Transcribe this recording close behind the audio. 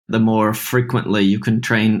the more frequently you can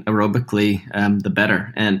train aerobically, the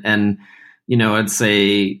better. And I'd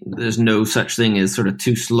say there's no such thing as sort of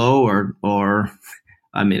too slow or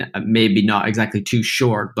I mean, maybe not exactly too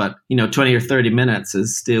short, but 20 or 30 minutes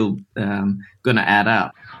is still going to add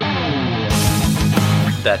up.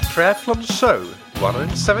 That Triathlon Show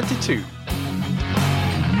 172.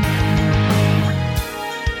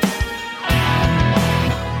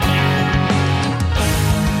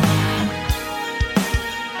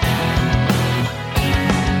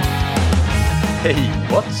 Hey,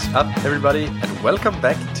 what's up everybody, and welcome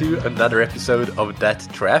back to another episode of That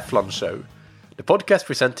Triathlon Show, the podcast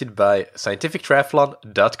presented by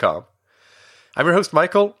scientifictriathlon.com. I'm your host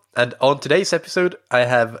Michael, and on today's episode I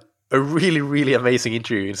have a really amazing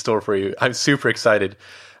interview in store for you. I'm super excited.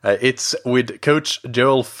 It's with Coach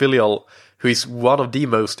Joel Filliol, who is one of the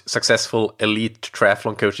most successful elite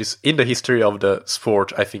triathlon coaches in the history of the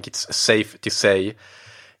sport, I think it's safe to say.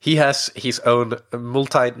 He has his own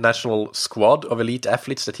multinational squad of elite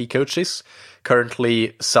athletes that he coaches.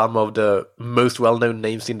 Currently, some of the most well-known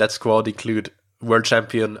names in that squad include world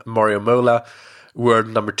champion Mario Mola, world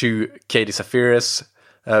number 2 Katie Zaferes,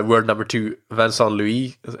 world number 2 Vincent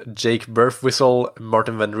Luis, Jake Birthwhistle,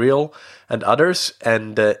 Martin Van Riel, and others.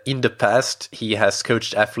 And in the past, he has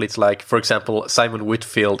coached athletes like, for example, Simon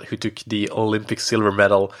Whitfield, who took the Olympic silver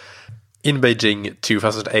medal in Beijing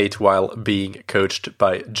 2008 while being coached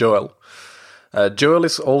by Joel. Joel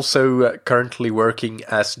is also currently working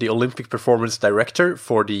as the Olympic Performance Director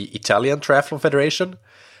for the Italian Triathlon Federation.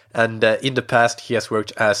 And in the past, he has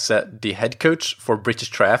worked as the head coach for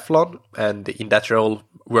British Triathlon, and in that role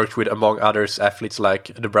worked with, among others, athletes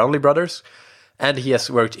like the Brownlee brothers. And he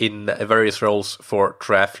has worked in various roles for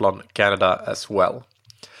Triathlon Canada as well.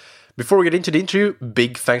 Before we get into the interview,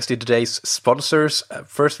 big thanks to today's sponsors.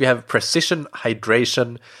 First, we have Precision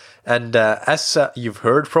Hydration. And as you've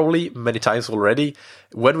heard probably many times already,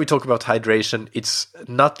 when we talk about hydration, it's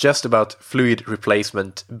not just about fluid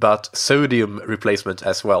replacement, but sodium replacement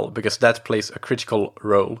as well, because that plays a critical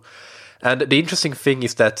role. And the interesting thing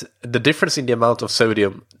is that the difference in the amount of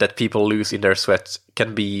sodium that people lose in their sweat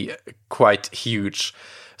can be quite huge.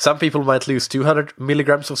 Some people might lose 200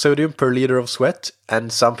 milligrams of sodium per liter of sweat,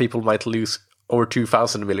 and some people might lose over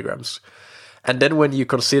 2,000 milligrams. And then when you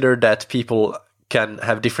consider that people can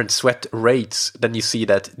have different sweat rates, then you see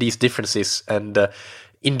that these differences and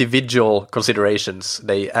individual considerations,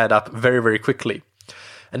 they add up very quickly.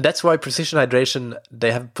 And that's why Precision Hydration,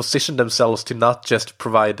 they have positioned themselves to not just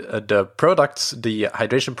provide the products, the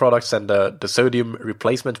hydration products and the sodium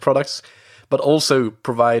replacement products, but also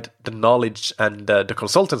provide the knowledge and the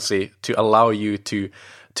consultancy to allow you to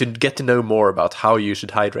get to know more about how you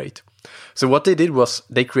should hydrate. So what they did was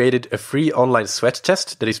they created a free online sweat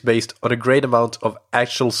test that is based on a great amount of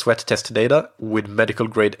actual sweat test data with medical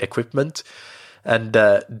grade equipment. And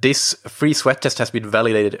this free sweat test has been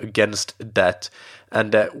validated against that.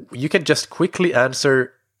 And you can just quickly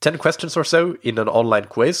answer 10 questions or so in an online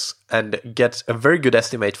quiz and get a very good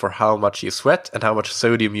estimate for how much you sweat and how much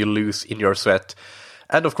sodium you lose in your sweat.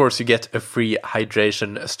 And of course, you get a free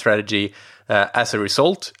hydration strategy as a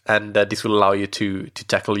result, and this will allow you to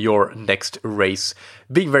tackle your next race,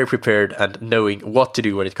 being very prepared and knowing what to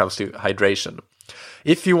do when it comes to hydration.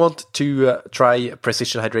 If you want to try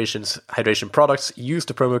Precision Hydration's hydration products, use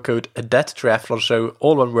the promo code THATTRIATHLONSHOW,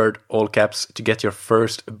 all one word, all caps, to get your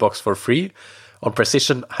first box for free on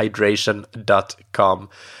precisionhydration.com.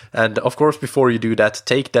 And of course, before you do that,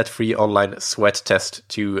 take that free online sweat test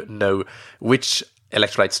to know which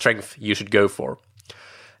electrolyte strength you should go for.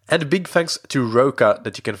 And big thanks to Roka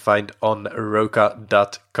that you can find on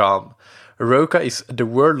roka.com. Roka is the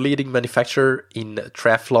world-leading manufacturer in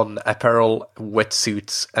triathlon apparel,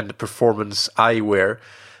 wetsuits, and performance eyewear.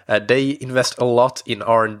 They invest a lot in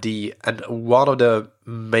R&D, and one of the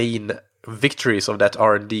main victories of that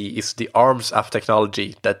R&D is the arms up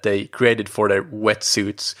technology that they created for their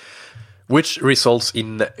wetsuits, which results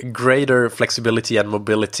in greater flexibility and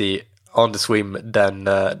mobility on the swim than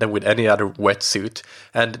with any other wetsuit.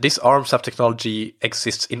 And this arms up technology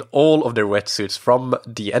exists in all of their wetsuits, from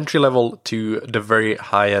the entry level to the very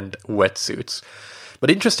high-end wetsuits.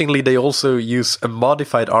 But interestingly, they also use a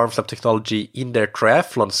modified arms up technology in their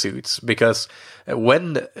triathlon suits, because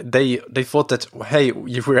when they thought that, hey,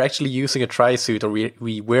 if we're actually using a tri-suit, or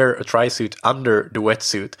we wear a tri-suit under the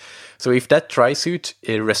wetsuit, So if that tri-suit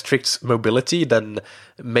restricts mobility, then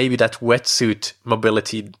maybe that wetsuit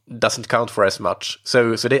mobility doesn't count for as much.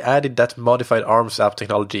 So they added that modified arms app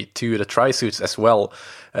technology to the tri-suits as well,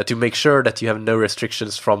 to make sure that you have no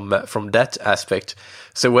restrictions from that aspect.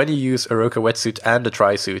 So when you use a Roka wetsuit and a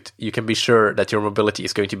tri-suit, you can be sure that your mobility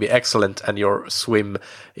is going to be excellent and your swim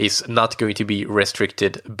is not going to be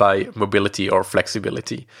restricted by mobility or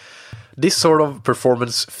flexibility. This sort of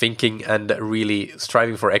performance thinking and really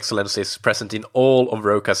striving for excellence is present in all of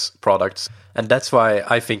Roka's products. And that's why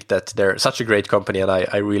I think that they're such a great company, and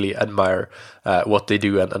I really admire what they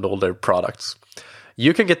do and all their products.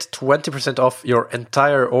 You can get 20% off your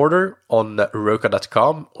entire order on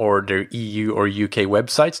Roka.com or their EU or UK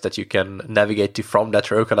websites that you can navigate to from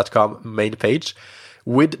that Roka.com main page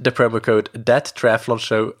with the promo code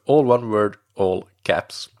ThatTriathlonShow, all one word, all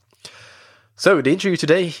caps. So the interview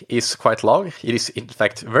today is quite long. It is in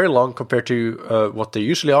fact very long compared to what they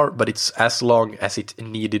usually are, but it's as long as it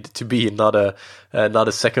needed to be, not a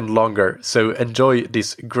second longer. So enjoy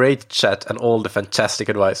this great chat and all the fantastic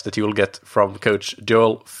advice that you will get from Coach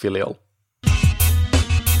Joel Filliol.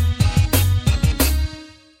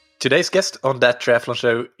 Today's guest on That Triathlon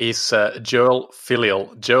Show is Joel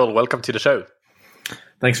Filliol. Joel, welcome to the show.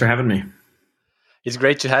 Thanks for having me. It's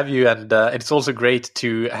great to have you, and it's also great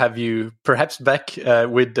to have you perhaps back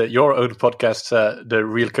with your own podcast, the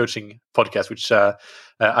Real Coaching Podcast, which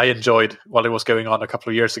I enjoyed while it was going on a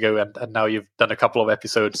couple of years ago, and now you've done a couple of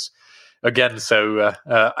episodes again. So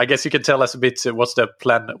I guess you can tell us a bit what's the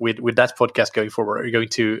plan with that podcast going forward. Are you going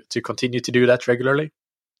to continue to do that regularly?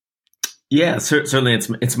 Yeah, certainly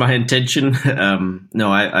it's my intention.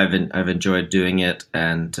 No, I've enjoyed doing it,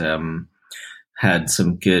 and had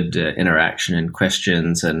some good interaction and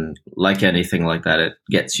questions, and like anything like that, it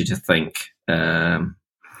gets you to think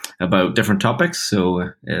about different topics. So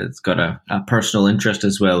it's got a personal interest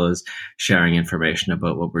as well as sharing information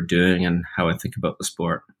about what we're doing and how I think about the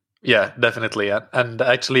sport. Yeah, definitely. And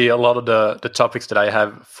actually, a lot of the topics that I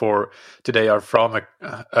have for today are from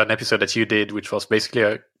an episode that you did, which was basically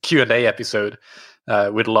a Q&A episode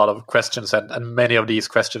with a lot of questions. And many of these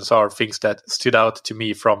questions are things that stood out to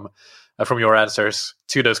me from your answers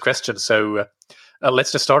to those questions. So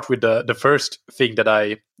let's just start with the first thing that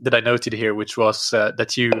I noted here, which was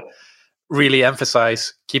that you really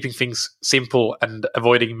emphasize keeping things simple and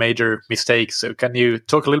avoiding major mistakes. So can you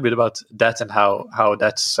talk a little bit about that and how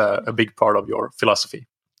that's a big part of your philosophy?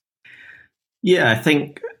 Yeah, I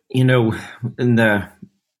think, in the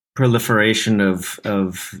proliferation of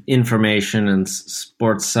information and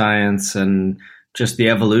sports science and just the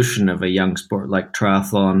evolution of a young sport like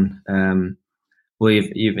triathlon,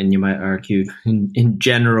 even you might argue in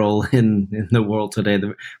general in the world today,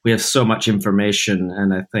 we have so much information,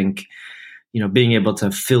 and I think being able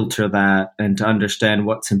to filter that and to understand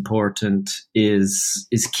what's important is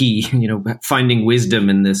key. Finding wisdom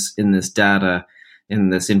in this data, in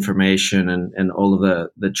this information, and all of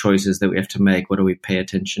the choices that we have to make. What do we pay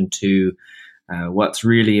attention to? What's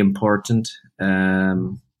really important?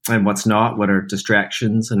 And what's not, what are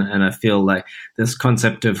distractions. And I feel like this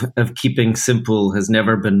concept of keeping simple has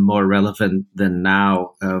never been more relevant than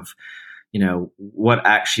now, of, what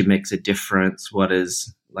actually makes a difference, what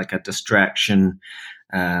is like a distraction,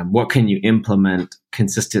 what can you implement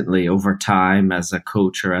consistently over time as a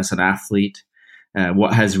coach or as an athlete,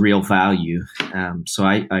 what has real value. So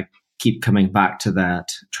I keep coming back to that,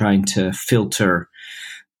 trying to filter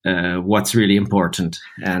what's really important,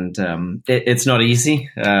 and it's not easy.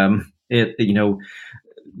 We're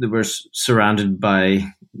surrounded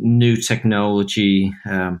by new technology.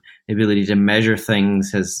 The ability to measure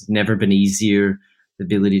things has never been easier. The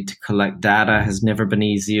ability to collect data has never been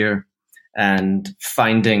easier, and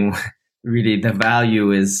finding really the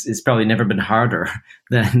value is probably never been harder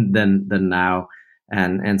than now.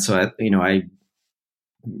 And so I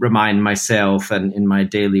remind myself, and in my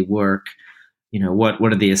daily work, what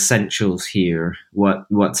are the essentials here?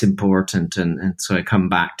 What's important? And so I come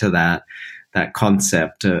back to that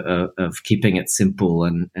concept of keeping it simple.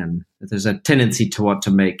 And there's a tendency to want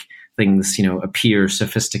to make things, appear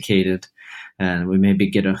sophisticated. And we maybe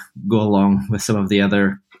go along with some of the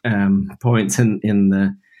other points in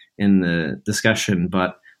the discussion,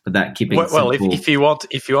 but that keeping it simple. Well, if you want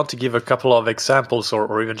to give a couple of examples,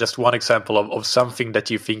 or even just one example of something that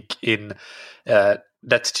you think in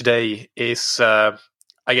that today is, I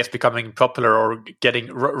guess, becoming popular or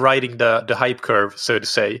riding the hype curve, so to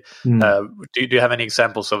say. Do you have any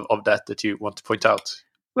examples of that you want to point out?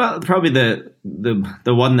 Well, probably the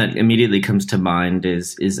one that immediately comes to mind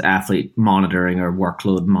is athlete monitoring or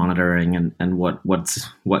workload monitoring, and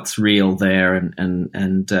what's real there, and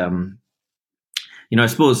I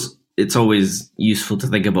suppose it's always useful to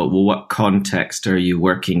think about, well, what context are you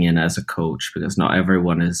working in as a coach? Because not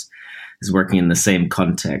everyone is working in the same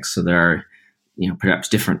context. So there are, perhaps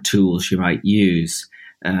different tools you might use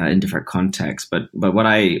in different contexts. But what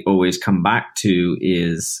I always come back to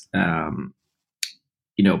is,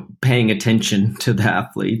 paying attention to the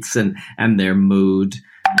athletes and their mood,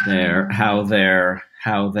 how they're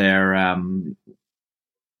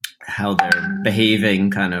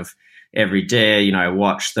behaving kind of every day. I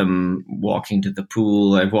watch them walking to the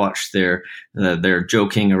pool. I've watched their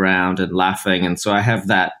joking around and laughing. And so I have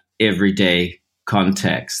that everyday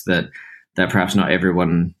context that perhaps not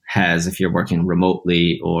everyone has if you're working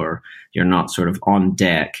remotely or you're not sort of on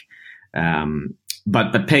deck.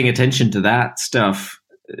 But paying attention to that stuff,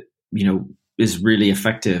 is really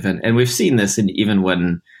effective. And we've seen this even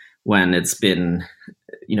when it's been,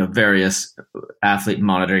 various athlete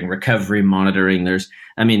monitoring, recovery monitoring.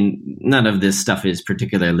 None of this stuff is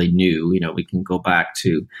particularly new. We can go back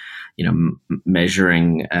to,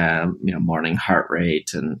 measuring, morning heart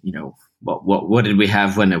rate and, what did we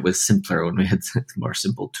have when it was simpler, when we had more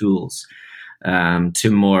simple tools, to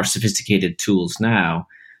more sophisticated tools now.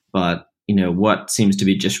 But, what seems to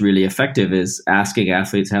be just really effective is asking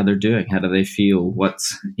athletes how they're doing. How do they feel?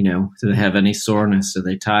 Do they have any soreness? Are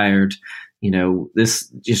they tired? This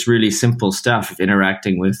just really simple stuff of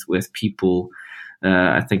interacting with people,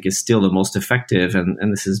 I think is still the most effective.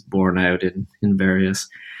 And this is borne out in various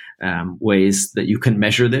ways that you can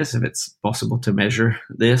measure this, if it's possible to measure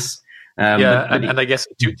this. And I guess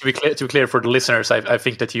to be clear for the listeners, I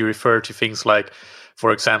think that you refer to things like,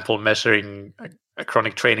 for example, measuring a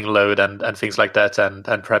chronic training load and things like that, and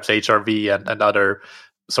perhaps HRV and other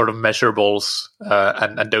sort of measurables,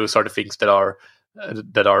 and those are the things that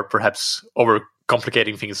are perhaps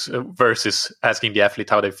overcomplicating things versus asking the athlete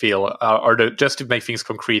how they feel. Just to make things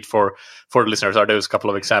concrete for the listeners, are those a couple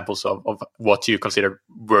of examples of what you consider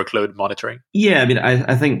workload monitoring? Yeah,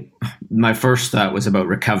 I think my first thought was about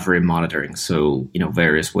recovery monitoring. So,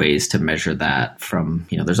 various ways to measure that from,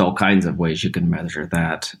 there's all kinds of ways you can measure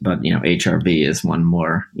that. But, HRV is one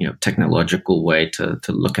more, technological way to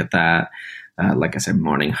look at that. Like I said,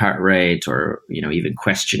 morning heart rate, or, even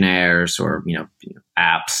questionnaires, or,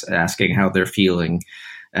 apps asking how they're feeling.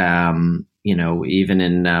 Even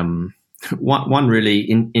in one really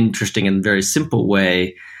interesting and very simple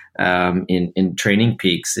way in Training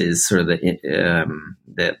Peaks is sort of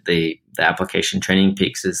the application Training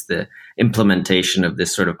Peaks is the implementation of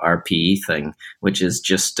this sort of RPE thing, which is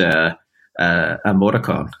just a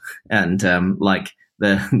emoticon. And like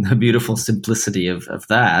the beautiful simplicity of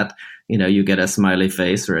that, you get a smiley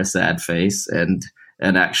face or a sad face, and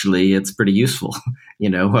actually it's pretty useful,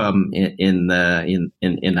 as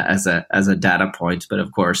a data point. But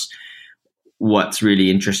of course, what's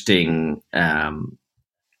really interesting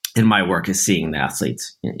in my work is seeing the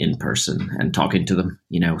athletes in person and talking to them,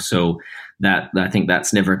 so that I think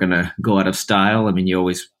that's never going to go out of style. You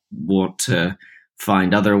always want to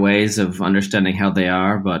find other ways of understanding how they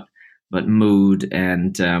are, but mood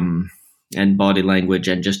and body language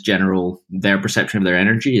and just general their perception of their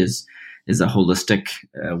energy is a holistic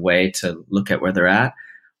way to look at where they're at.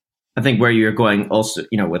 I think where you're going also,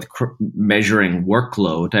 with measuring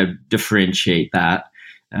workload, I differentiate that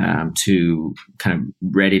to kind of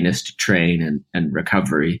readiness to train and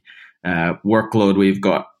recovery. Workload, we've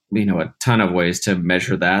got, a ton of ways to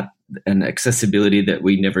measure that, and accessibility that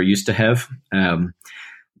we never used to have.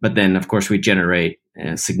 But then, of course, we generate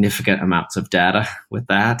significant amounts of data with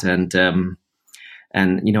that. And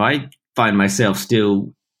I find myself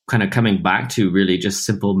still kind of coming back to really just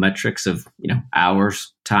simple metrics of,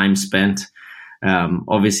 hours, time spent.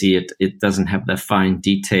 Obviously, it doesn't have the fine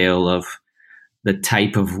detail of the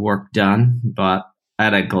type of work done, but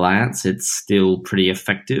at a glance, it's still pretty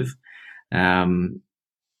effective.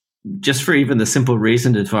 Just for even the simple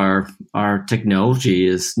reason that our technology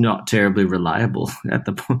is not terribly reliable at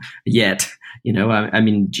the point yet.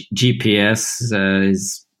 GPS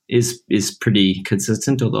is pretty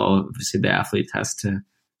consistent, although obviously the athlete has to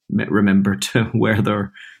remember to wear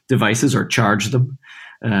their devices or charge them.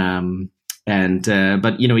 But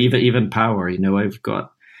even power, I've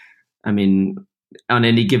got, on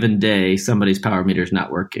any given day, somebody's power meter is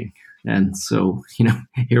not working. And so,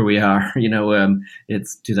 here we are,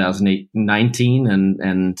 it's 2019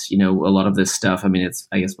 and, a lot of this stuff,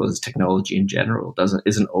 I suppose technology in general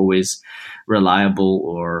isn't always reliable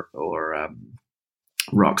or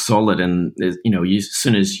rock solid. And, as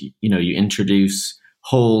soon as, you introduce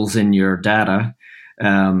holes in your data,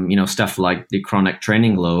 stuff like the chronic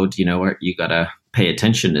training load, where you got to pay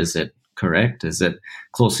attention. Is it correct? Is it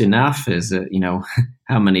close enough? Is it,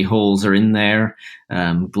 how many holes are in there?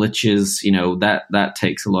 Glitches, that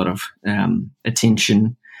takes a lot of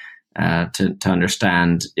attention to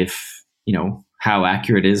understand if, how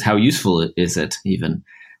accurate it is, how useful is it even.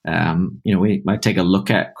 We might take a look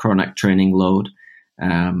at chronic training load,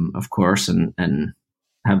 of course, and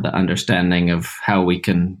have the understanding of how we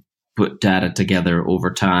can put data together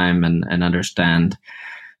over time and understand,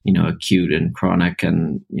 acute and chronic,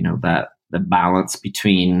 and that the balance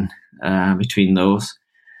between those.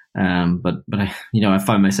 But I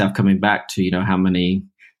find myself coming back to how many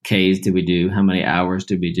Ks did we do, how many hours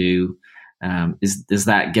did we do? Does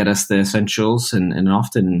that get us the essentials? And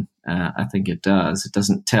often I think it does. It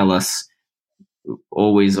doesn't tell us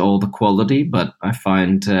always all the quality, but I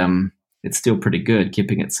find it's still pretty good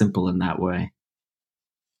keeping it simple in that way.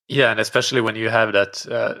 Yeah, and especially when you have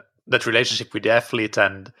that relationship with the athlete,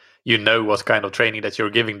 and what kind of training that you're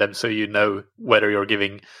giving them, so whether you're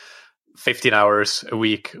giving 15 hours a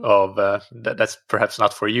week of that's perhaps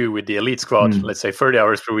not for you with the elite squad, let's say 30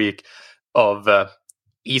 hours per week of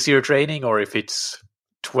easier training, or if it's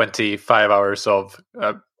 25 hours of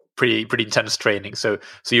pretty intense training. So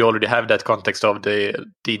you already have that context of the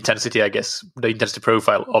intensity, I guess, the intensity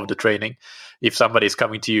profile of the training. If somebody is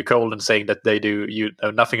coming to you cold and saying that you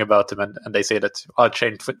know nothing about them, and they say that I'll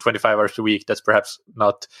train 25 hours per week, that's perhaps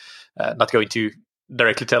not going to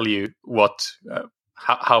directly tell you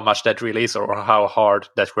how much that really is, or how hard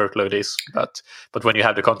that workload is. But when you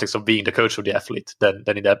have the context of being the coach of the athlete, then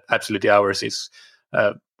in that absolute hours is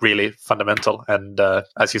really fundamental. And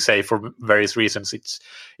as you say, for various reasons,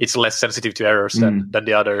 it's less sensitive to errors than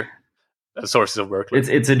the other sources of workload.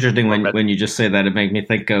 It's interesting when you just say that. It makes me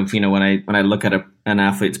think of when I look at an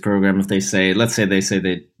athlete's program. If they say, let's say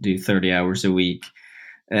they do 30 hours a week.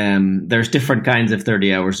 There's different kinds of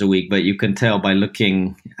 30 hours a week, but you can tell by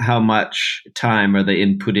looking how much time are they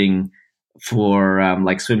inputting for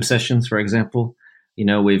like swim sessions, for example.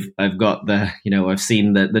 I've got I've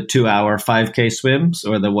seen the 2 hour 5K swims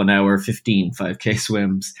or the 1 hour 15 5K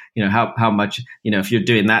swims. How much, if you're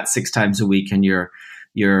doing that 6 times a week and you're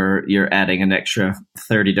adding an extra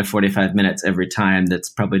 30 to 45 minutes every time, that's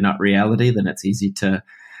probably not reality. Then it's easy to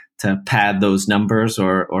pad those numbers,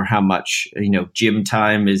 or how much gym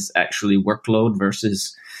time is actually workload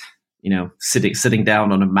versus sitting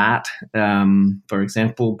down on a mat, for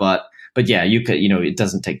example. But yeah, you could it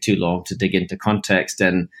doesn't take too long to dig into context,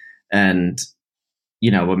 and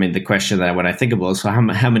the question that when I think about is, so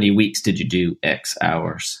how many weeks did you do X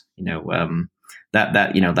hours?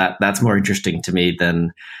 That's more interesting to me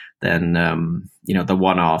than the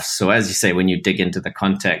one-offs. So as you say, when you dig into the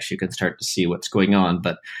context, you can start to see what's going on.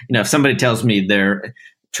 But if somebody tells me they're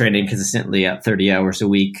training consistently at 30 hours a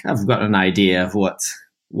week, I've got an idea of what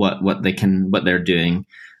they're doing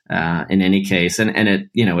in any case, and it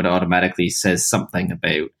it automatically says something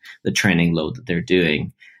about the training load that they're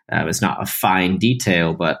doing. It's not a fine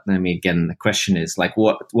detail, but again, the question is like,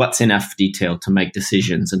 what's enough detail to make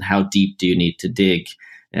decisions, and how deep do you need to dig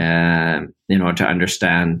in order to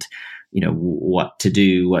understand, what to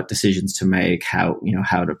do, what decisions to make, how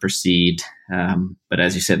to proceed. But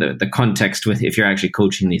as you said, the context with, if you're actually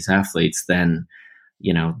coaching these athletes, then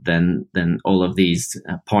all of these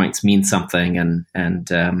points mean something, and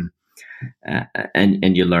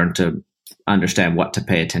you learn to understand what to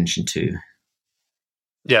pay attention to.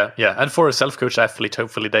 Yeah. And for a self-coached athlete,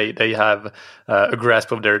 hopefully they have a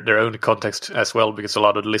grasp of their own context as well, because a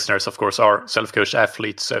lot of the listeners, of course, are self-coached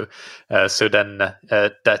athletes. So then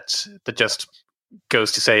that just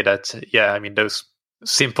goes to say that, those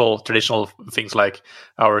simple traditional things like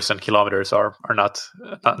hours and kilometers are not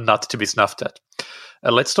to be snuffed at.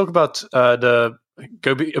 Let's talk about go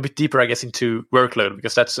a bit deeper, I guess, into workload,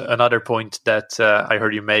 because that's another point that I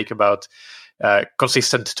heard you make about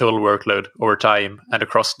consistent total workload over time and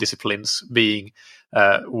across disciplines being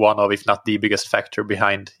one of, if not the biggest factor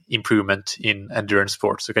behind improvement in endurance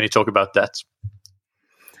sports. So can you talk about that?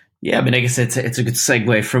 Yeah, I guess it's a good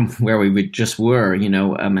segue from where we just were.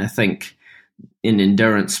 I think in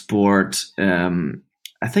endurance sport,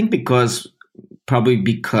 I think probably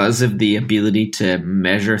because of the ability to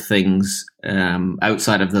measure things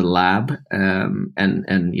outside of the lab, and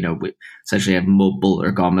we essentially have mobile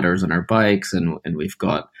ergometers on our bikes, and we've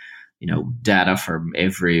got data from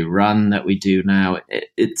every run that we do now.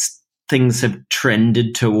 It's things have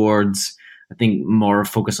trended towards, I think, more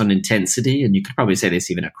focus on intensity, and you could probably say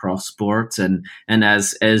this even across sports. And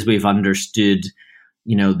as we've understood,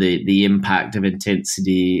 the impact of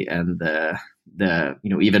intensity and the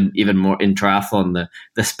even more in triathlon,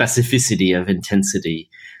 the specificity of intensity,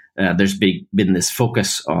 there's been this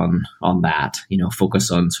focus on that,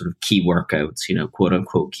 focus on sort of key workouts, quote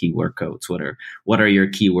unquote key workouts. What are your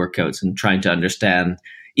key workouts, and trying to understand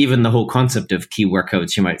even the whole concept of key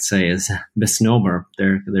workouts, you might say, is a misnomer.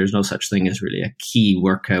 There's no such thing as really a key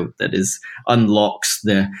workout that unlocks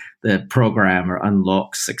the program or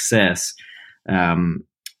unlocks success.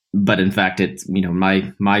 But in fact, it's,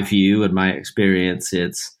 my view and my experience,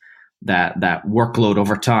 it's that workload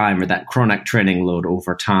over time, or that chronic training load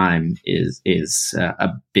over time, is a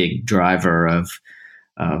big driver of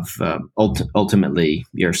ultimately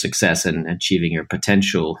your success and achieving your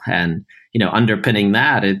potential. And underpinning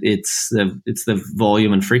that, it's the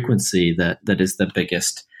volume and frequency that is the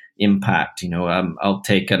biggest impact. I'll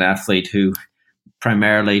take an athlete who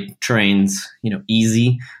primarily trains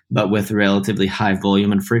easy, but with relatively high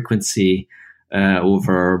volume and frequency,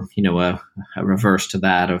 over a reverse to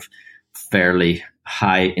that of fairly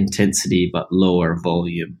high intensity but lower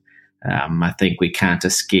volume. I think we can't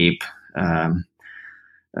escape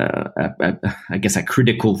I guess a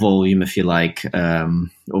critical volume, if you like,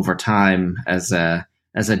 over time as a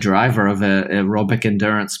driver of a aerobic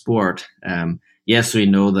endurance sport. Yes, we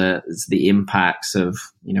know that the impacts of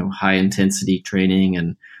high intensity training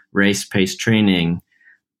and race pace training,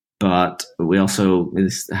 but we also,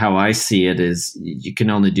 how I see it, is you can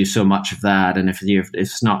only do so much of that, and if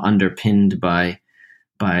it's not underpinned by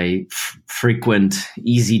frequent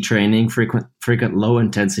easy training, frequent low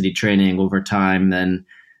intensity training over time, then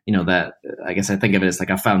that, I guess I think of it as like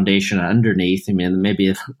a foundation underneath. I mean, maybe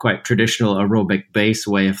a quite traditional aerobic base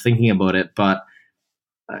way of thinking about it, but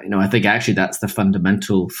I think actually that's the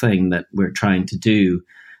fundamental thing that we're trying to do.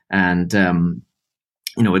 And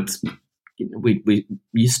it's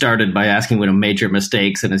you started by asking what are major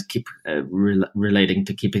mistakes, and is keep relating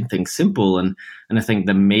to keeping things simple. And I think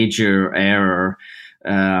the major error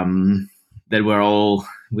that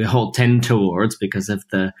we all tend towards, because of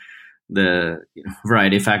the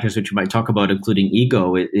variety of factors which we might talk about, including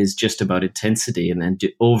ego, it is just about intensity, and then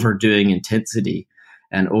overdoing intensity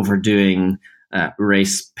and overdoing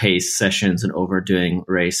race pace sessions and overdoing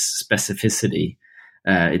race specificity.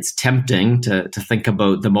 It's tempting to think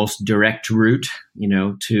about the most direct route,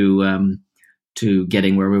 to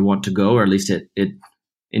getting where we want to go, or at least it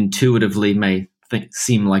intuitively may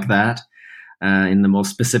seem like that. In the most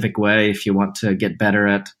specific way, if you want to get better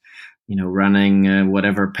at running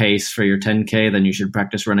whatever pace for your 10K, then you should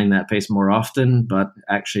practice running that pace more often. But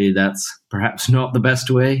actually, that's perhaps not the best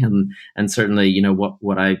way. And certainly,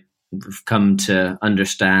 what I've come to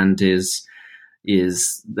understand is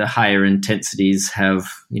the higher intensities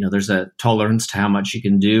have, there's a tolerance to how much you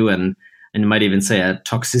can do, and you might even say a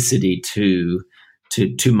toxicity to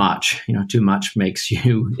too much. Too much makes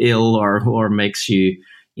you ill, or makes you,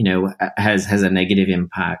 has a negative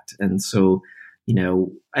impact. And so,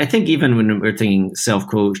 I think even when we're thinking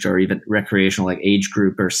self-coached or even recreational, like age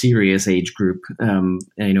group or serious age group,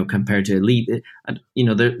 compared to elite,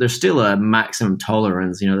 there's still a maximum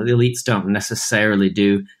tolerance. The elites don't necessarily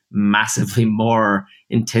do massively more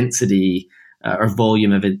intensity or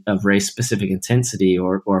volume of race-specific intensity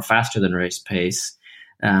or faster than race pace.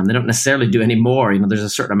 They don't necessarily do any more. There's a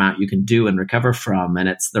certain amount you can do and recover from, and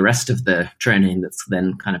it's the rest of the training that's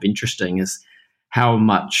then kind of interesting, is how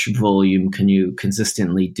much volume can you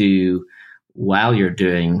consistently do while you're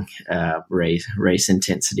doing race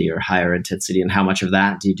intensity or higher intensity, and how much of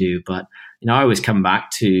that do you do? But I always come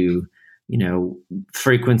back to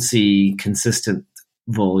frequency, consistent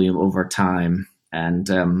volume over time, and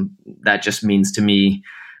that just means to me,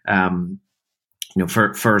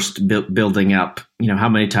 first building up, how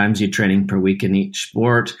many times you're training per week in each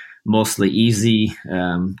sport. Mostly easy,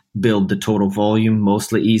 build the total volume,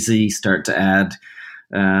 mostly easy, start to add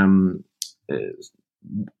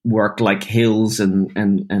work like hills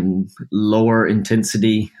and lower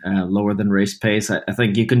intensity, lower than race pace. I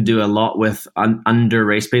think you can do a lot with under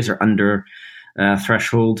race pace or under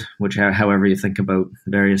threshold, which however you think about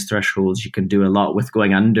various thresholds, you can do a lot with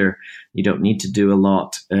going under. You don't need to do a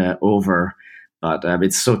lot over. But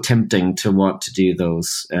it's so tempting to want to do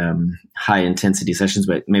those high intensity sessions,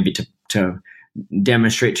 but maybe to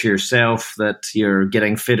demonstrate to yourself that you're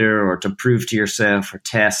getting fitter, or to prove to yourself or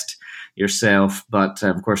test yourself. But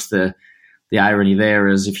of course, the irony there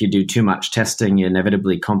is if you do too much testing, you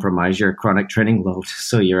inevitably compromise your chronic training load.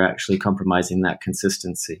 So you're actually compromising that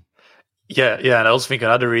consistency. Yeah, and I also think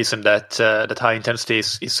another reason that high intensity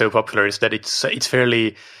is so popular is that it's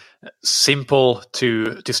fairly simple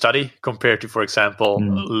to study compared to, for example,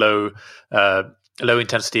 low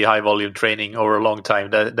intensity, high volume training over a long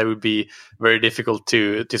time. That would be very difficult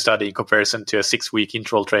to study in comparison to a 6-week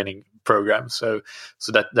interval training program. So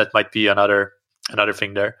that might be another another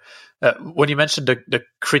thing there. When you mentioned the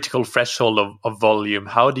critical threshold of volume,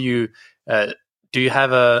 how do you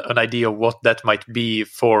have an idea of what that might be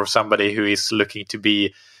for somebody who is looking to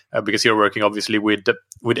be, because you're working obviously with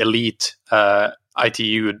elite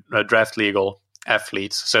ITU draft legal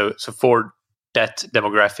athletes, so for that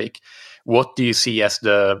demographic, what do you see as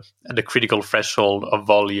the critical threshold of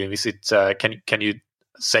volume? Is it can you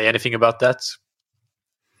say anything about that?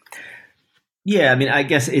 Yeah, I mean, I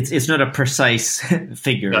guess it's not a precise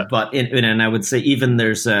figure, yeah. But and I would say even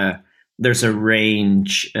there's a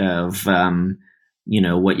range of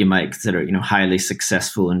what you might consider highly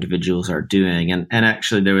successful individuals are doing, and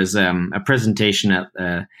actually there was a presentation at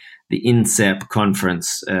the INSEP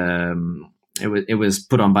conference. It was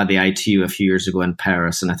put on by the ITU a few years ago in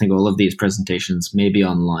Paris, and I think all of these presentations may be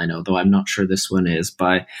online, although I'm not sure this one is.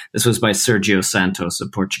 This was by Sergio Santos, a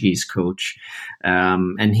Portuguese coach,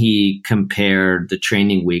 and he compared the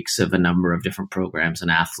training weeks of a number of different programs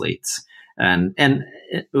and athletes, and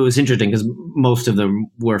it was interesting because most of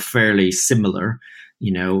them were fairly similar.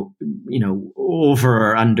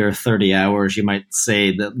 Over or under 30 hours, you might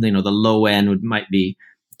say that the low end might be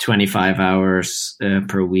 25 hours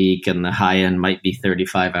per week, and the high end might be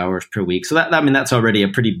 35 hours per week. So that's already a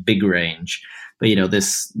pretty big range. But the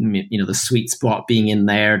sweet spot being in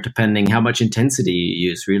there, depending how much intensity you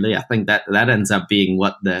use. Really, I think that ends up being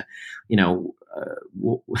what the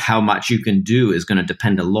how much you can do is going to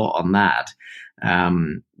depend a lot on that.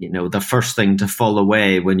 The first thing to fall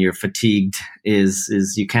away when you're fatigued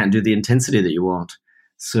is you can't do the intensity that you want.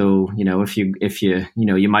 So if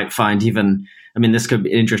you might find even. I mean, this could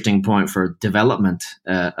be an interesting point for development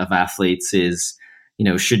of athletes is,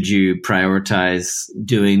 should you prioritize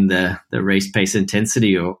doing the race pace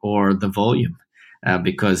intensity or the volume?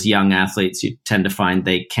 Because young athletes, you tend to find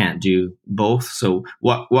they can't do both. So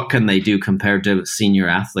what can they do compared to senior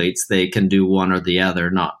athletes? They can do one or the other,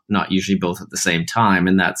 not usually both at the same time.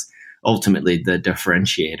 And that's ultimately the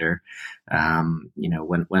differentiator.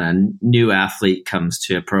 When a new athlete comes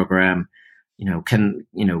to a program,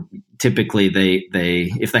 typically they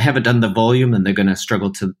if they haven't done the volume, then they're going to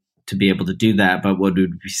struggle to be able to do that. But what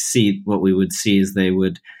we would see is they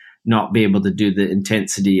would not be able to do the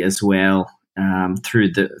intensity as well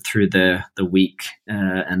through the week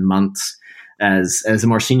and months as a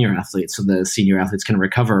more senior athlete. So the senior athletes can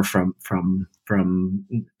recover from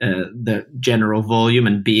the general volume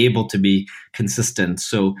and be able to be consistent.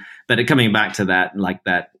 So, but coming back to that, like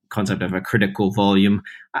that concept of a critical volume.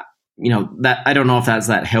 That I don't know if that's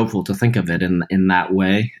that helpful to think of it in that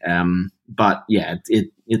way. But yeah,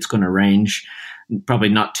 it's going to range. Probably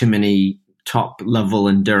not too many top level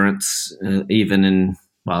endurance, even in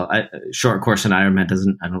short course and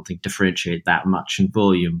Ironman I don't think differentiate that much in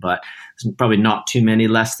volume, but probably not too many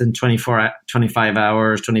less than 25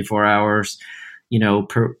 hours, 24 hours,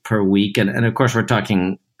 per week. And of course we're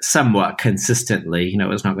talking somewhat consistently,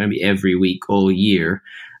 it's not going to be every week all year.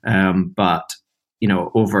 But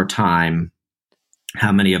over time,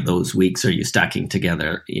 how many of those weeks are you stacking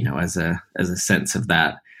together, as a sense of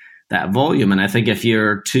that volume? And I think if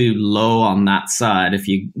you're too low on that side, if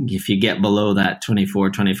you get below that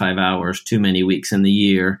 24, 25 hours, too many weeks in the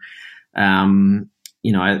year,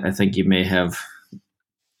 I think you may have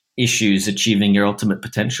issues achieving your ultimate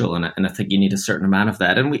potential. And I think you need a certain amount of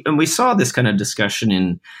that. And we saw this kind of discussion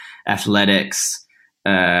in athletics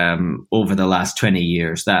over the last 20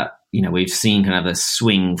 years that, we've seen kind of a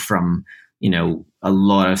swing from, a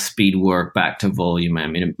lot of speed work back to volume. I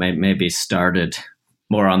mean, it maybe started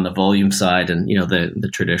more on the volume side and, the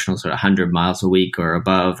traditional sort of 100 miles a week or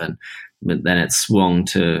above. And then it swung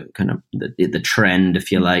to kind of the trend, if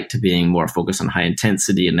you like, to being more focused on high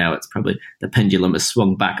intensity. And now it's probably the pendulum has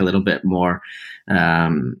swung back a little bit more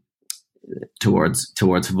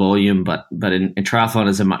towards volume. But in triathlon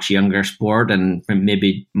is a much younger sport and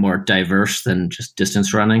maybe more diverse than just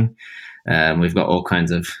distance running. We've got all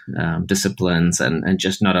kinds of disciplines and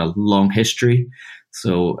just not a long history.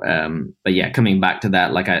 So, but yeah, coming back to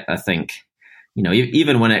that, like I think,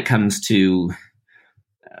 even when it comes to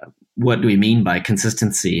what do we mean by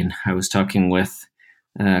consistency? And I was talking with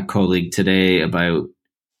a colleague today about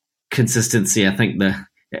consistency. I think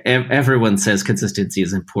everyone says consistency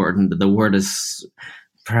is important, but the word has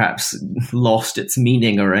perhaps lost its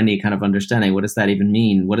meaning or any kind of understanding. What does that even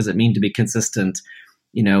mean? What does it mean to be consistent?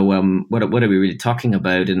 What are we really talking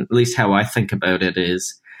about? And at least how I think about it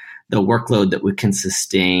is the workload that we can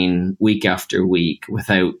sustain week after week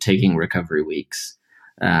without taking recovery weeks.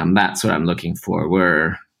 That's what I'm looking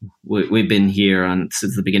for. We've been here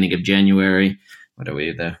since the beginning of January. What are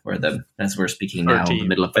we? As we're speaking now, in the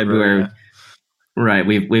middle of February. Right.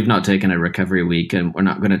 We've not taken a recovery week, and we're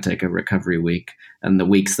not going to take a recovery week. And the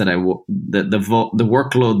weeks that the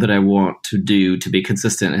workload that I want to do to be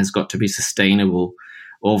consistent has got to be sustainable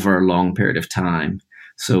over a long period of time.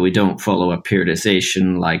 So we don't follow a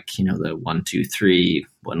periodization like, the 1, 2, 3,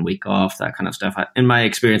 1 week off, that kind of stuff. In my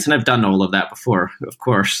experience, and I've done all of that before, of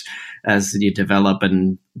course, as you develop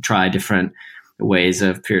and try different ways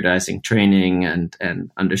of periodizing training and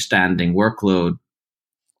understanding workload,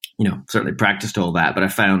 certainly practiced all that. But I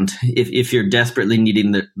found if you're desperately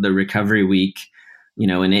needing the recovery week,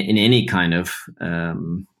 in any kind of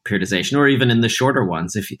periodization, or even in the shorter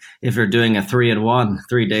ones, if you're doing a 3-in-1,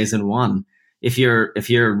 3 days in one, if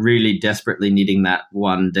you're really desperately needing that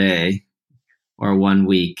one day or 1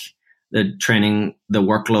 week, the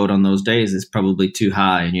workload on those days is probably too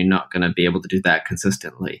high, and you're not going to be able to do that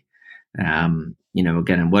consistently. Again,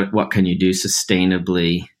 what can you do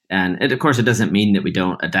sustainably? And of course, it doesn't mean that we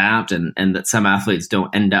don't adapt, and that some athletes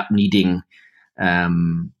don't end up needing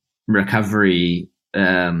recovery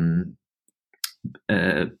to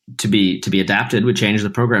be adapted. We change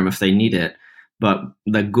the program if they need it, but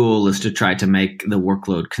the goal is to try to make the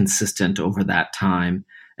workload consistent over that time.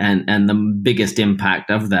 And the biggest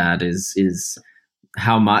impact of that is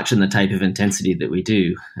how much and the type of intensity that we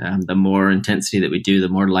do. The more intensity that we do, the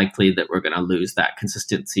more likely that we're going to lose that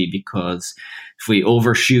consistency, because if we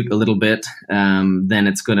overshoot a little bit, then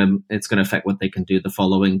it's going to affect what they can do the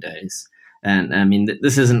following days. And I mean,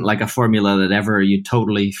 this isn't like a formula that ever you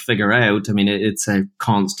totally figure out. I mean, it's a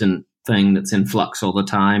constant thing that's in flux all the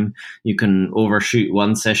time. You can overshoot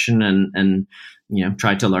one session and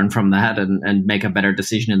try to learn from that and make a better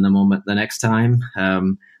decision in the moment the next time.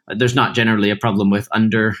 There's not generally a problem with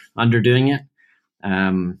underdoing it.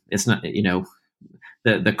 It's not,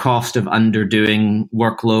 the cost of underdoing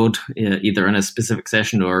workload, either in a specific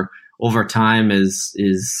session or over time,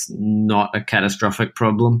 is not a catastrophic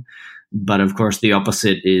problem. But of course, the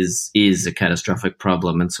opposite is a catastrophic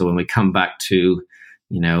problem. And so when we come back to,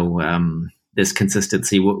 this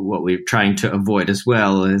consistency, what we're trying to avoid as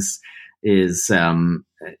well is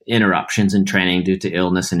interruptions in training due to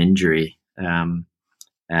illness and injury.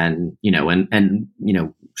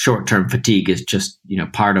 Short-term fatigue is just,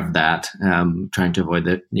 part of that, trying to avoid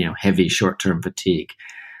the, heavy short-term fatigue.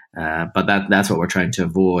 But that's what we're trying to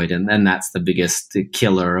avoid. And then that's the biggest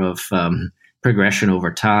killer of progression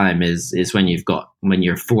over time is when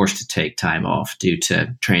you're forced to take time off due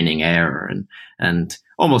to training error, and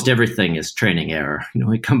almost everything is training error.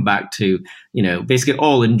 We come back to, basically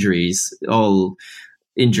all injuries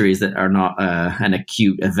that are not an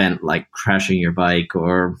acute event like crashing your bike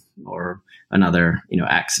or another,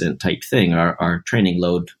 accident type thing are training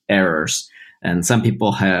load errors. And some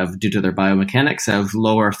people have, due to their biomechanics, have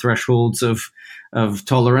lower thresholds of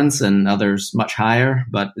tolerance, and others much higher,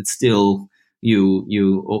 but it's still,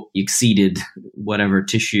 you exceeded whatever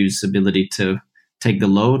tissue's ability to take the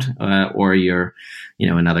load, or in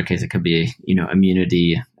another case, it could be,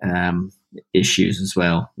 immunity issues as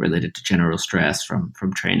well related to general stress from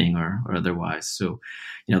training or otherwise. So,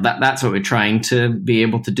 that's what we're trying to be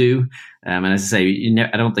able to do. And as I say,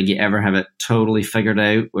 I don't think you ever have it totally figured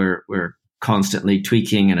out. We're constantly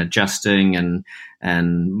tweaking and adjusting and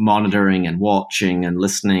monitoring and watching and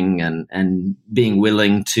listening and being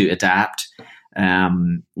willing to adapt.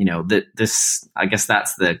 This, I guess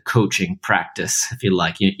that's the coaching practice, if you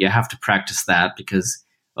like. You have to practice that, because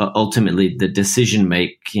ultimately the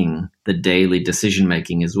daily decision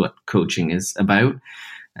making is what coaching is about.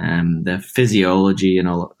 The physiology and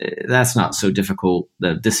all that's not so difficult.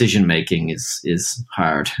 The decision making is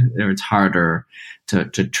hard. It's harder to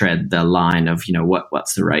tread the line of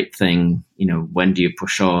what's the right thing. When do you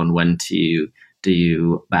push on? When do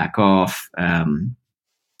you back off? When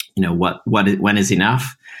is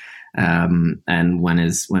enough, and when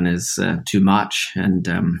is too much, and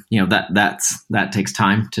that takes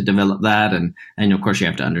time to develop that, and of course you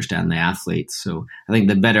have to understand the athletes. So I think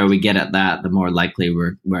the better we get at that, the more likely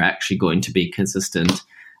we're actually going to be consistent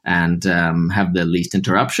and have the least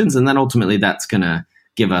interruptions, and then ultimately that's going to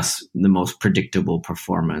give us the most predictable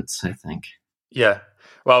performance, I think. Yeah.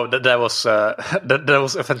 Wow, that was that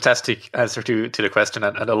was a fantastic answer to the question,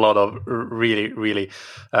 and a lot of really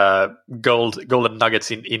golden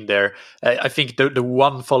nuggets in there. I think the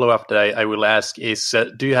one follow up that I will ask is,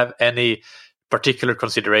 do you have any particular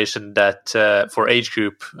consideration that for age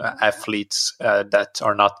group athletes that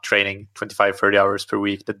are not training 25-30 hours per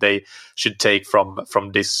week, that they should take from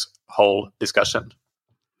this whole discussion,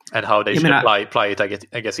 and how they should apply it, I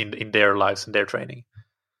guess in their lives and their training?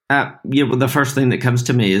 Well, the first thing that comes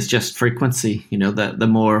to me is just frequency. The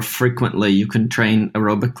more frequently you can train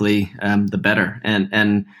aerobically, the better.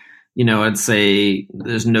 And I'd say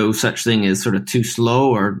there's no such thing as sort of too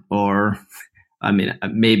slow or I mean,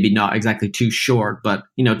 maybe not exactly too short, but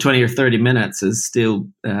 20 or 30 minutes is still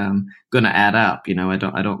going to add up.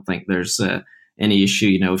 I don't think there's any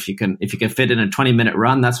issue. If you can fit in a 20-minute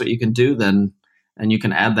run, that's what you can do. Then, and you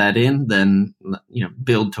can add that in. Then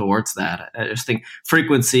build towards that. I just think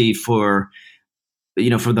frequency from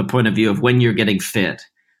the point of view of when you're getting fit,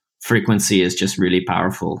 frequency is just really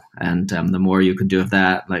powerful. And the more you can do of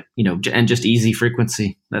that, and just easy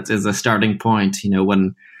frequency, that is a starting point.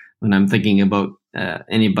 When I'm thinking about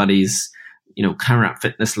anybody's, current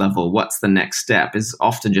fitness level, what's the next step is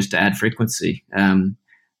often just to add frequency,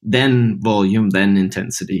 then volume, then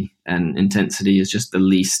intensity. And intensity is just the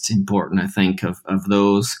least important, I think, of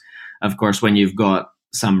those. Of course, when you've got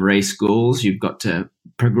some race goals, you've got to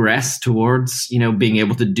progress towards, being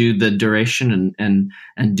able to do the duration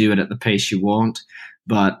and do it at the pace you want.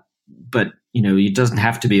 But it doesn't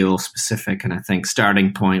have to be all specific. And I think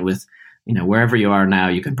starting point with, wherever you are now,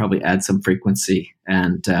 you can probably add some frequency,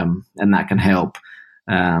 and that can help.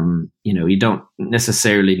 You don't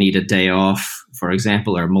necessarily need a day off, for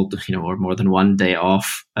example, or or more than one day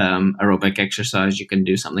off aerobic exercise. You can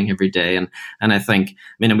do something every day, and I think,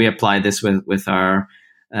 we apply this with our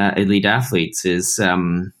elite athletes. Is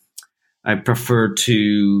I prefer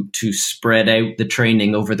to spread out the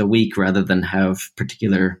training over the week rather than have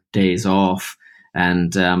particular days off.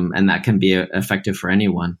 And that can be effective for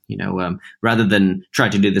anyone, rather than try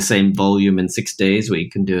to do the same volume in 6 days, we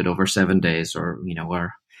can do it over 7 days, or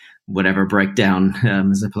whatever breakdown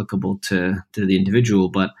is applicable to the individual,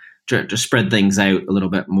 but to spread things out a little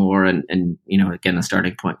bit more. And again, the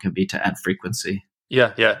starting point can be to add frequency.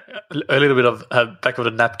 Yeah. A little bit of back of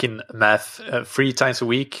the napkin math, 3 times a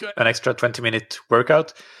week, an extra 20-minute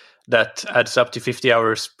workout. That adds up to 50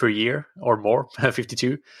 hours per year or more,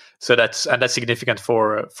 52. So that's significant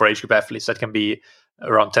for age group athletes. That can be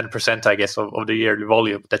around 10%, I guess, of the yearly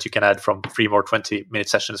volume that you can add from 3 more 20-minute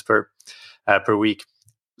sessions per week.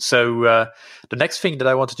 So the next thing that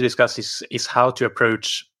I wanted to discuss is how to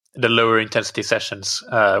approach the lower intensity sessions,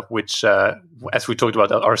 which, as we talked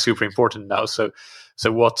about, are super important now. So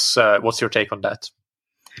what's your take on that?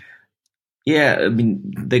 Yeah,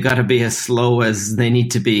 they got to be as slow as they need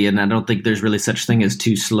to be, and I don't think there's really such thing as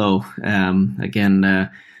too slow. Again,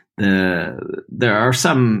 there are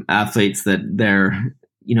some athletes that they're,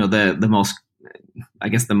 the most, I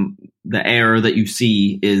guess the error that you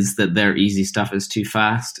see is that their easy stuff is too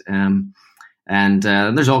fast, and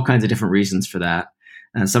there's all kinds of different reasons for that.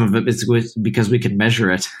 Some of it is because we can measure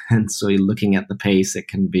it, and so looking at the pace, it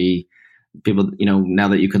can be people, now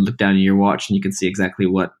that you can look down at your watch and you can see exactly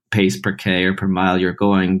what pace per K or per mile you're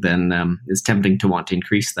going, then it's tempting to want to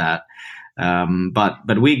increase that.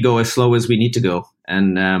 But we go as slow as we need to go.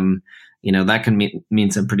 And, that can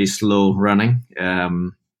mean some pretty slow running.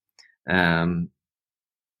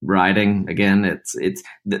 Riding, again, it's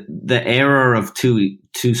the error of too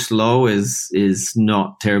slow is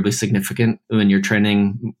not terribly significant when you're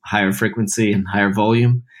training higher frequency and higher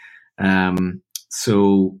volume.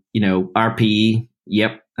 So, RPE,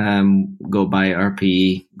 yep, go by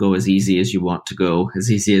RPE, go as easy as you want to go,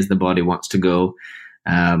 as easy as the body wants to go.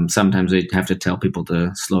 Sometimes we have to tell people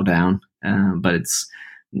to slow down, but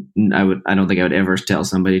I don't think I would ever tell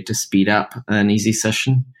somebody to speed up an easy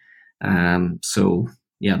session. So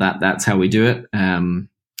yeah, that's how we do it.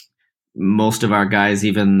 Most of our guys,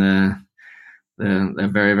 even the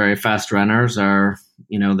very, very fast runners are,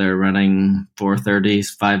 they're running 4:30s,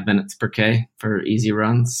 5 minutes per K for easy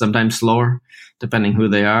runs, sometimes slower, depending who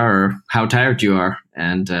they are or how tired you are.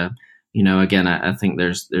 And, again, I think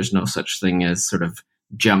there's no such thing as sort of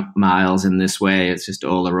jump miles in this way. It's just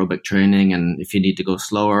all aerobic training. And if you need to go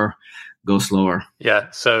slower, go slower. Yeah.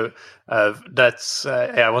 So that's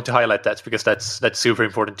I want to highlight that because that's super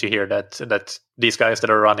important to hear that these guys that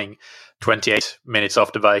are running 28 minutes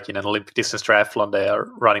off the bike in an Olympic distance triathlon, they are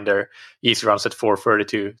running their easy runs at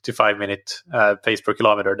 4:30 to 5 minute pace per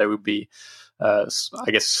kilometer. That would be, I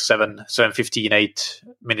guess, 7:15,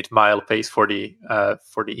 8-minute mile pace for the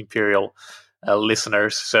imperial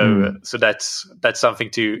listeners. So that's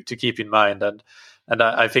something to keep in mind. And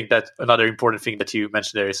I think that another important thing that you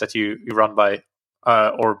mentioned there is that you run by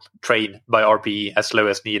or train by RPE as low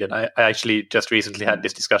as needed. I actually just recently had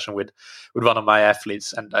this discussion with one of my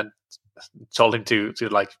athletes and told him to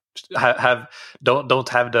like don't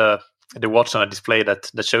have the watch on a display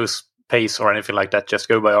that shows pace or anything like that. Just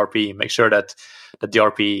go by RPE. Make sure that the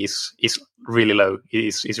RPE is really low.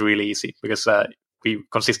 Is really easy because we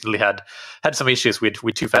consistently had some issues with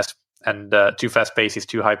too fast and too fast paces,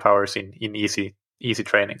 too high powers in easy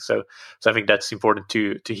training. So I think that's important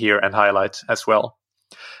to hear and highlight as well.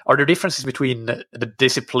 Are there differences between the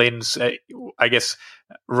disciplines? I guess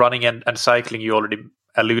running and cycling, you already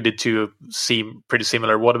alluded to, seem pretty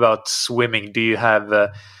similar. What about swimming? Do you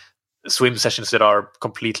have swim sessions that are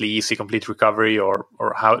completely easy, complete recovery, or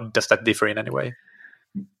how does that differ in any way?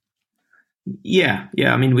 Yeah.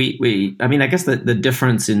 I mean, I guess the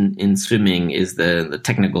difference in swimming is the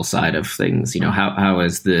technical side of things. How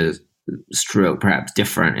is the stroke perhaps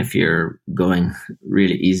different if you're going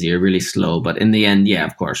really easy or really slow? But in the end, yeah,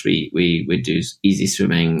 of course, we do easy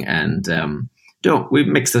swimming and we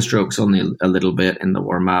mix the strokes only a little bit in the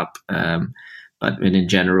warm up. But in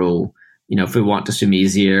general, if we want to swim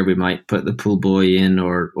easier, we might put the pull buoy in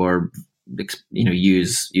or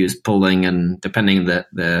use pulling, and depending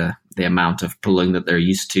the amount of pulling that they're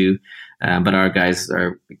used to. But our guys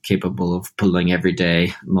are capable of pulling every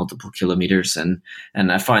day, multiple kilometers. And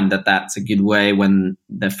I find that that's a good way when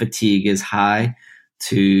the fatigue is high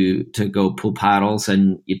to go pull paddles,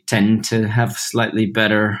 and you tend to have slightly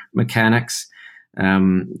better mechanics.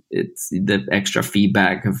 It's the extra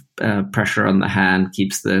feedback of pressure on the hand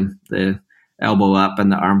keeps the elbow up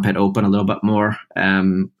and the armpit open a little bit more.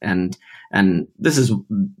 And this is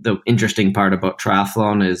the interesting part about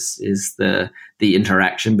triathlon is the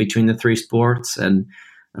interaction between the three sports. And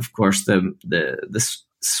of course, the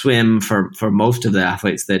swim for most of the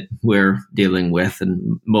athletes that we're dealing with,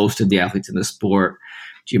 and most of the athletes in the sport,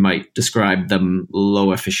 you might describe them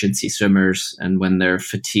low efficiency swimmers. And when they're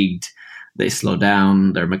fatigued, they slow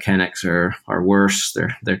down. Their mechanics are worse.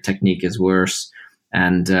 Their technique is worse.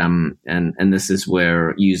 And this is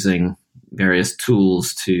where using various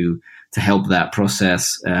tools to help that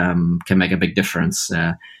process can make a big difference.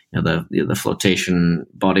 The flotation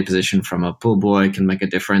body position from a pull buoy can make a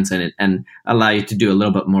difference, and allow you to do a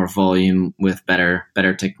little bit more volume with better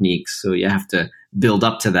techniques. So you have to build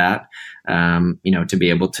up to that, to be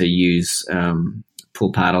able to use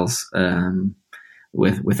pull paddles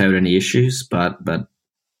without any issues. But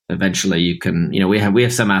eventually you can, we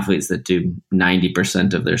have some athletes that do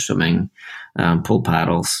 90% of their swimming pull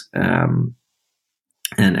paddles.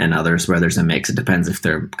 And others where there's a mix. It depends if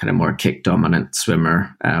they're kind of more kick dominant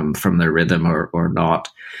swimmer from their rhythm or not.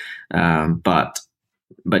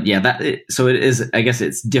 But yeah, so it is. I guess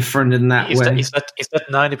it's different in that way. Is that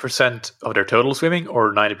 90% of their total swimming,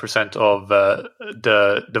 or 90% of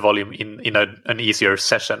the volume in an easier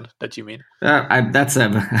session that you mean? That's a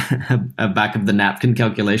back of the napkin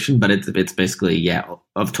calculation, but it's basically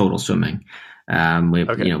of total swimming.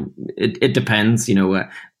 Okay. It depends.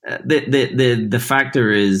 The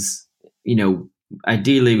factor is,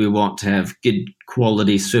 ideally we want to have good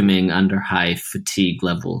quality swimming under high fatigue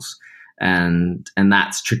levels, and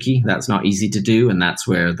that's tricky. That's not easy to do, and that's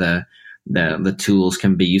where the tools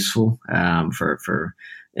can be useful for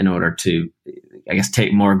in order to, I guess,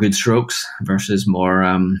 take more good strokes versus more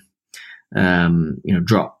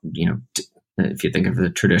drop. If you think of the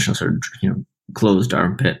traditional sort of closed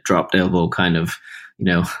armpit, dropped elbow kind of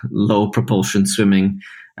low propulsion swimming.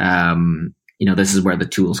 This is where the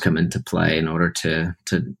tools come into play in order to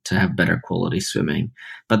have better quality swimming.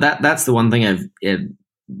 But that's the one thing I've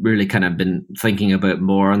really kind of been thinking about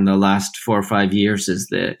more in the last 4 or 5 years is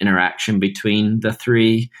the interaction between the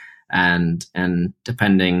three. And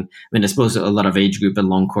depending, I suppose a lot of age group in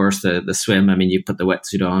long course, the swim, you put the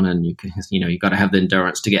wetsuit on and you got to have the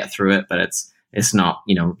endurance to get through it, but it's not,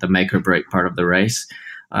 the make or break part of the race.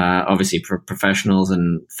 Obviously for professionals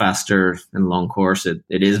and faster and long course, it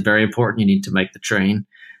is very important. You need to make the train.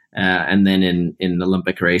 And then in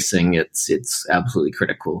Olympic racing, it's absolutely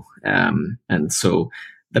critical. And so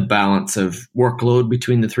the balance of workload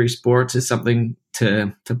between the three sports is something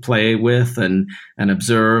to play with and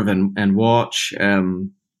observe and watch,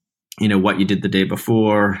 what you did the day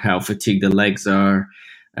before, how fatigued the legs are.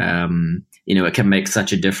 It can make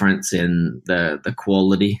such a difference in the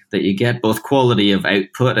quality that you get, both quality of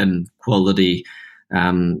output and quality,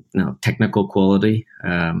 technical quality,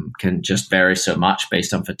 can just vary so much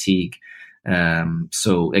based on fatigue.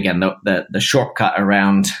 So again, the shortcut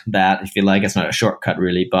around that, if you like, it's not a shortcut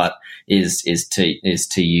really, but is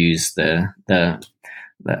to use the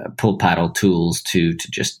pull paddle tools to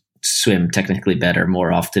just swim technically better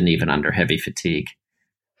more often, even under heavy fatigue.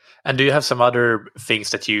 And do you have some other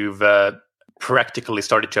things that you've practically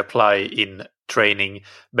started to apply in training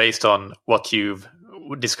based on what you've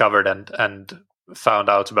discovered and found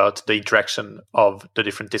out about the interaction of the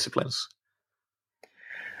different disciplines?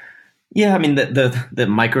 Yeah, the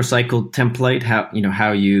microcycle template,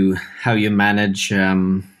 how you manage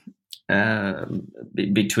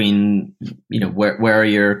between where are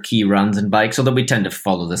your key runs and bikes, although we tend to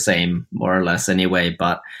follow the same more or less anyway,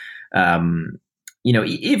 but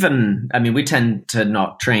even, I mean, we tend to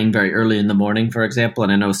not train very early in the morning, for example.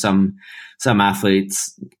 And I know some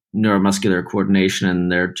athletes, neuromuscular coordination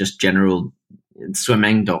and their just general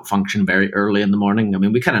swimming don't function very early in the morning. I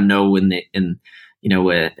mean, we kind of know from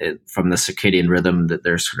the circadian rhythm that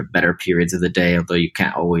there's sort of better periods of the day, although you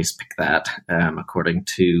can't always pick that according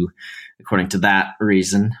to that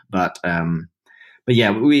reason. But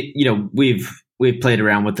yeah, we've played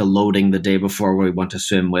around with the loading the day before where we want to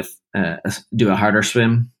swim with do a harder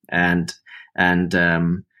swim and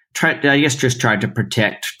try to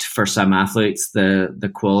protect for some athletes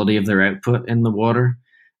the quality of their output in the water.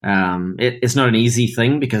 It's not an easy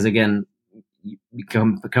thing because, again, we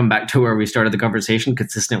come back to where we started the conversation,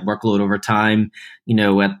 consistent workload over time.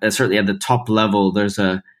 Certainly at the top level, there's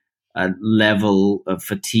a level of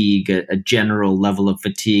fatigue, a general level of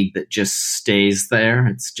fatigue that just stays there.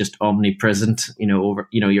 It's just omnipresent.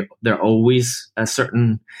 They're always a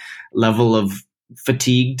certain level of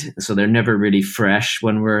fatigued, so they're never really fresh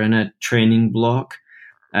when we're in a training block.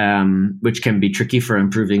 Which can be tricky for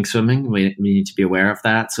improving swimming. We need to be aware of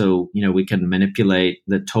that. So, we can manipulate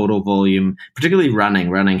the total volume, particularly running.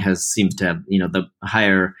 Running seems to have, the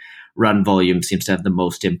higher run volume seems to have the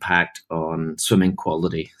most impact on swimming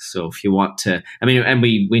quality. So if you want to, and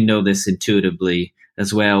we know this intuitively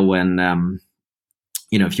as well when,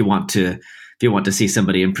 if you want to see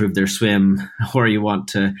somebody improve their swim, or you want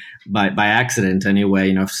to, by accident anyway,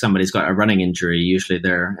 if somebody's got a running injury, usually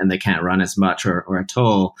they can't run as much or at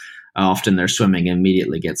all, often their swimming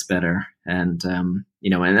immediately gets better. And,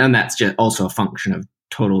 and that's just also a function of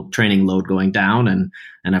total training load going down.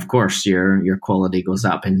 And of course your quality goes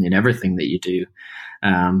up in everything that you do.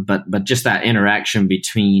 But just that interaction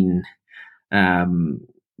between,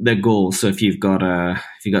 the goal. So if you've got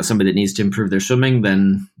somebody that needs to improve their swimming,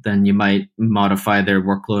 then you might modify their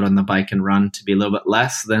workload on the bike and run to be a little bit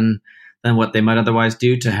less than what they might otherwise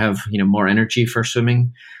do to have more energy for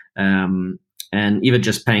swimming. And even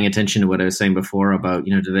just paying attention to what I was saying before about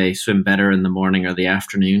do they swim better in the morning or the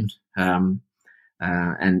afternoon? And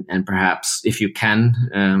perhaps if you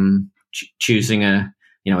can, choosing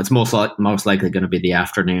it's most likely going to be the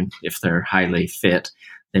afternoon if they're highly fit.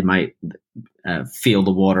 They might feel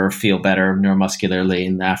the water, feel better neuromuscularly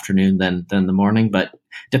in the afternoon than the morning, but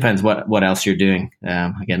depends what else you're doing.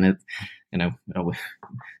 Again,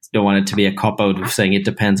 don't want it to be a cop out of saying it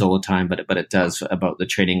depends all the time, but it does about the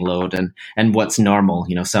training load and what's normal.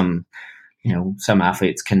 Some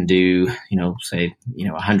athletes can do say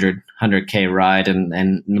 100K ride in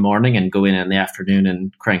the morning and go in the afternoon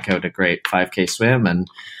and crank out a great 5K swim, and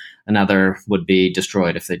another would be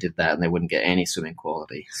destroyed if they did that and they wouldn't get any swimming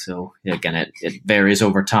quality. So again, it varies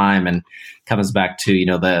over time and comes back to,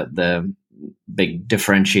 the big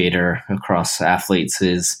differentiator across athletes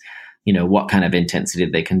is, what kind of intensity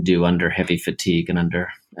they can do under heavy fatigue and under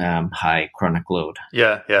high chronic load.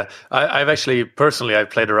 Yeah. I've actually personally, I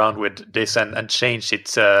played around with this and changed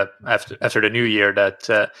it after the new year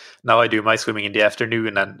that now I do my swimming in the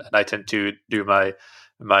afternoon and I tend to do my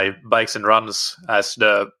bikes and runs as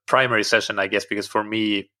the primary session, I guess, because for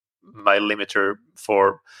me, my limiter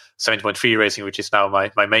for 70.3 racing, which is now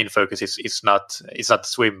my main focus, it's not the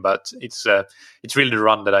swim, but it's really the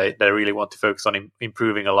run that I really want to focus on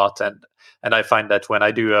improving a lot. And I find that when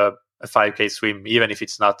I do a 5K swim, even if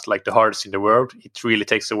it's not like the hardest in the world, it really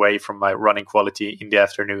takes away from my running quality in the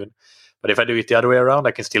afternoon. But if I do it the other way around,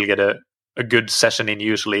 I can still get a good session in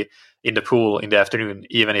usually in the pool in the afternoon,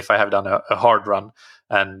 even if I have done a hard run.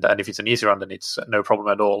 And if it's an easy run, then it's no problem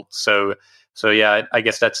at all. So yeah, I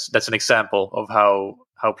guess that's an example of how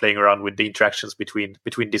playing around with the interactions between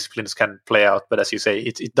disciplines can play out. But as you say,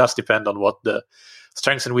 it does depend on what the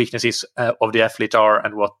strengths and weaknesses of the athlete are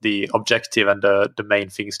and what the objective and the main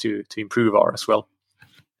things to improve are as well.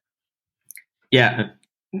 Yeah,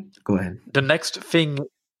 go ahead. The next thing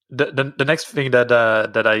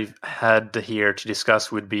that I had here to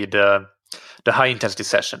discuss would be the high intensity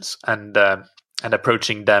sessions and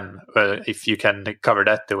approaching them. If you can cover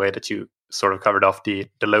that the way that you sort of covered off the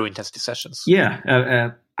low intensity sessions.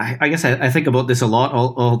 Yeah, I guess I think about this a lot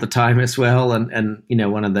all the time as well. And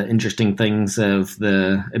one of the interesting things of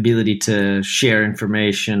the ability to share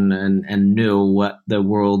information and know what the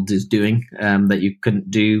world is doing that you couldn't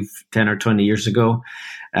do 10 or 20 years ago.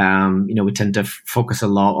 We tend to focus a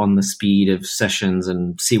lot on the speed of sessions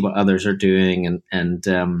and see what others are doing.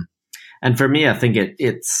 And for me, I think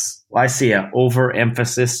I see an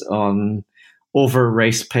overemphasis on over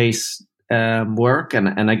race pace work.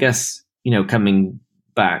 And I guess, coming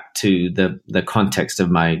back to the context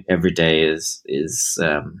of my everyday is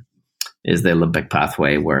the Olympic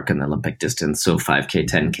pathway work and the Olympic distance, so 5K,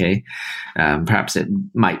 10K. Perhaps it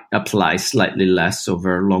might apply slightly less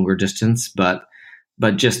over longer distance, but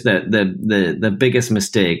just the biggest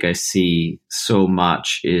mistake I see so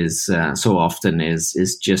often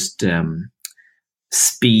is just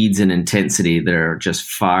speeds and intensity that are just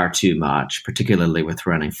far too much, particularly with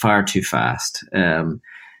running, far too fast.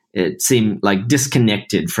 It seemed like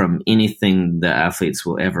disconnected from anything the athletes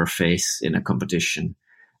will ever face in a competition.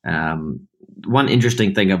 One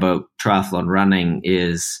interesting thing about triathlon running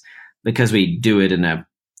is because we do it in a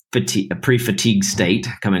pre-fatigue state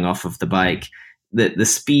coming off of the bike, the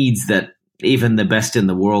speeds that even the best in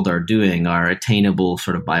the world are doing are attainable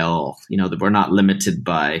sort of by all. That we're not limited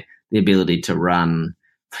by the ability to run,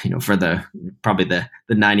 for probably the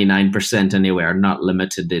 99% anyway, are not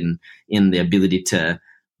limited in the ability to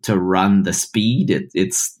run the speed.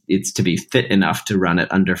 It's to be fit enough to run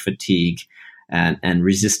it under fatigue and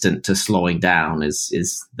resistant to slowing down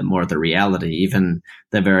is the more the reality. Even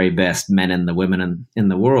the very best men and the women in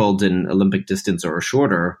the world in Olympic distance or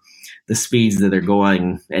shorter, the speeds that they're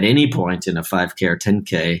going at any point in a 5K or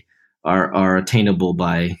 10K are attainable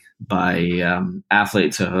by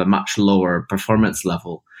athletes of a much lower performance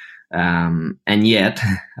level. And yet,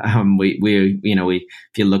 if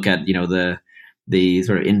you look at, the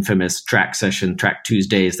sort of infamous track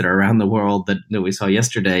Tuesdays that are around the world that we saw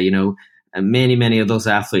yesterday, many of those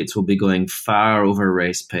athletes will be going far over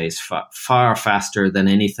race pace, far faster than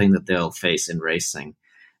anything that they'll face in racing.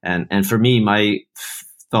 And for me, my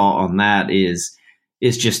thought on that is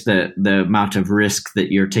just the amount of risk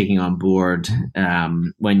that you're taking on board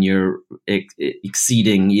when you're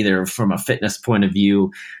exceeding, either from a fitness point of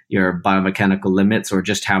view, your biomechanical limits, or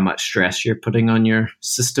just how much stress you're putting on your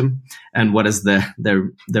system, and what is the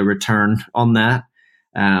return on that.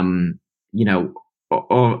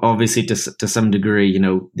 Obviously to some degree,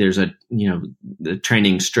 there's the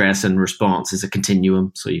training stress and response is a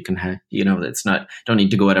continuum. So you can have, don't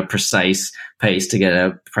need to go at a precise pace to get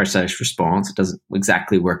a precise response. It doesn't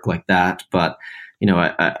exactly work like that. But,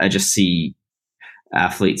 I just see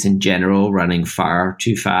athletes in general running far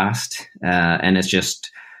too fast. And it's just,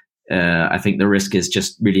 I think the risk is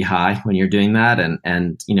just really high when you're doing that.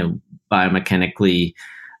 And biomechanically,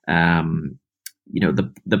 the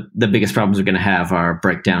biggest problems we're going to have are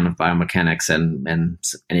breakdown of biomechanics and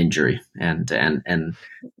injury and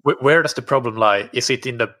where does the problem lie? Is it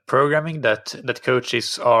in the programming that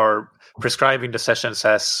coaches are prescribing the sessions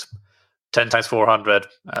as 10 times 400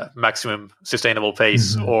 maximum sustainable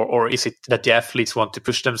pace, mm-hmm. or is it that the athletes want to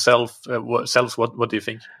push themselves? What do you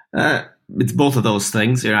think? It's both of those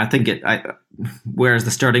things. I think where's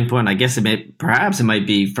the starting point? I guess it might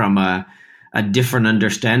be from a different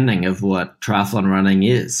understanding of what triathlon running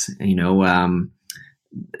is.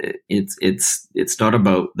 It's not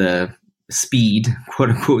about the speed,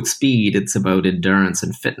 quote unquote speed. It's about endurance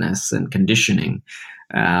and fitness and conditioning.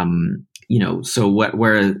 So what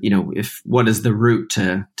is the route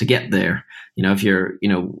to get there?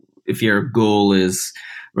 If your goal is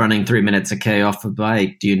running 3 minutes a K off a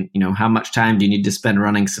bike, how much time do you need to spend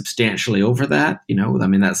running substantially over that?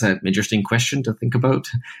 That's an interesting question to think about.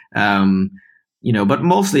 But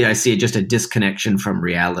mostly I see just a disconnection from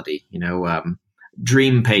reality.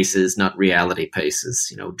 Dream paces, not reality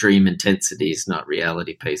paces. Dream intensities, not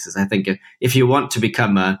reality paces. I think if you want to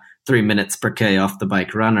become a 3 minutes per K off the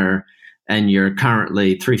bike runner and you're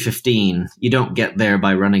currently 3:15, you don't get there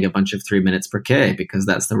by running a bunch of 3 minutes per K, because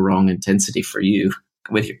that's the wrong intensity for you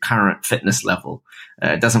with your current fitness level.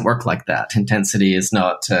 It doesn't work like that. Intensity is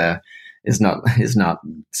not so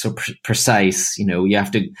precise. You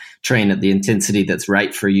have to train at the intensity that's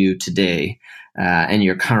right for you today and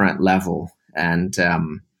your current level, and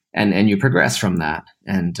you progress from that.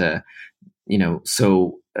 And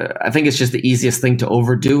so I think it's just the easiest thing to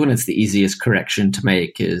overdo, and it's the easiest correction to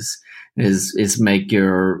make is make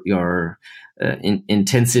your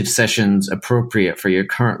intensive sessions appropriate for your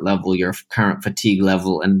current level, your current fatigue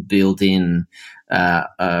level, and build in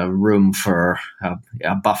a room for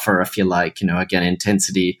a buffer, if you like. Again,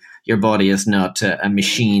 intensity. Your body is not a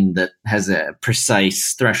machine that has a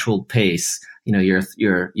precise threshold pace.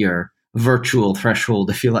 Your virtual threshold,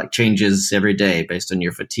 if you like, changes every day based on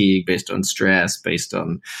your fatigue, based on stress, based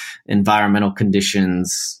on environmental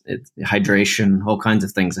conditions, hydration, all kinds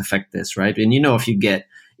of things affect this, right? And if you get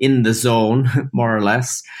in the zone, more or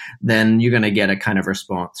less, then you're going to get a kind of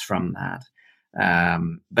response from that.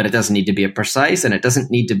 But it doesn't need to be a precise, and it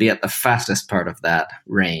doesn't need to be at the fastest part of that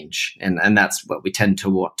range. And that's what we tend to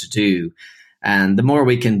want to do. And the more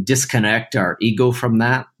we can disconnect our ego from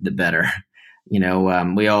that, the better.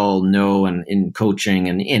 We all know, and in coaching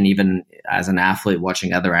and even as an athlete,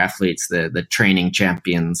 watching other athletes, the training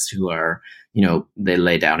champions who are, they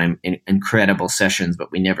lay down in incredible sessions,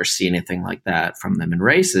 but we never see anything like that from them in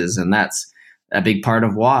races. And that's a big part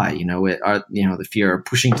of why, if you're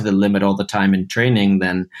pushing to the limit all the time in training,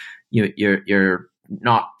 then you're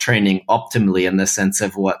not training optimally in the sense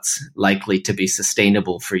of what's likely to be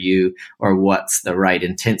sustainable for you, or what's the right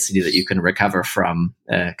intensity that you can recover from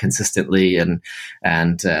consistently and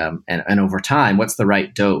over time. What's the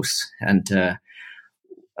right dose? And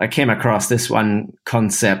I came across this one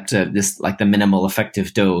concept, this like the minimal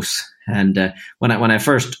effective dose. And when I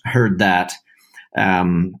first heard that,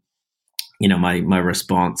 my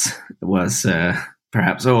response was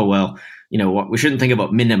perhaps, oh well. What we shouldn't think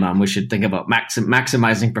about minimum. We should think about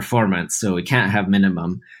maximizing performance. So we can't have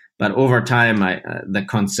minimum. But over time, the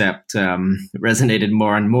concept resonated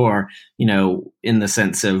more and more. In the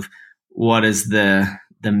sense of what is the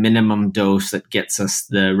minimum dose that gets us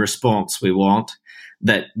the response we want.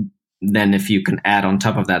 That then, if you can add on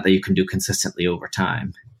top of that you can do consistently over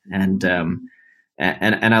time. And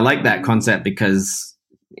I like that concept because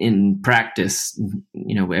in practice,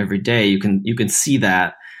 every day you can see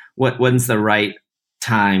that. When's the right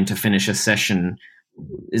time to finish a session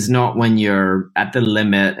is not when you're at the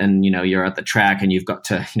limit and you're at the track and you've got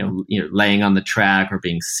to laying on the track or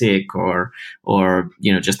being sick or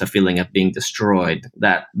just a feeling of being destroyed.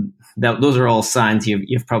 That those are all signs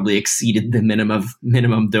you've probably exceeded the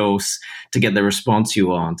minimum dose to get the response you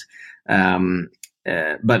want.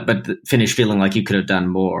 But finish feeling like you could have done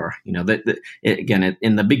more. Again,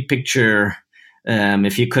 in the big picture.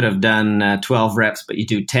 If you could have done 12 reps, but you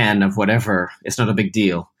do 10 of whatever, it's not a big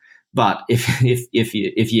deal. But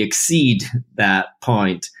if you exceed that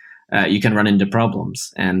point, you can run into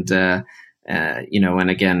problems. And and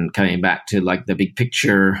again, coming back to like the big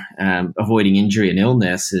picture, avoiding injury and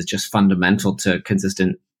illness is just fundamental to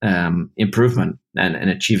consistent improvement and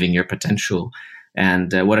achieving your potential.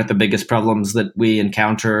 And what are the biggest problems that we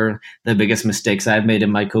encounter? The biggest mistakes I've made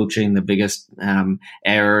in my coaching, the biggest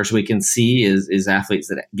errors we can see is athletes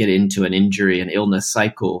that get into an injury and illness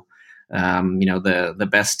cycle.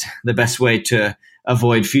 The best way to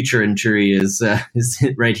avoid future injury is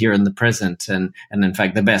right here in the present. And in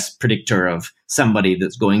fact, the best predictor of somebody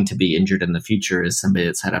that's going to be injured in the future is somebody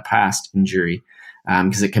that's had a past injury.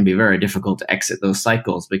 Because it can be very difficult to exit those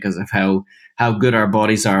cycles because of how good our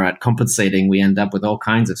bodies are at compensating. We end up with all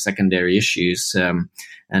kinds of secondary issues.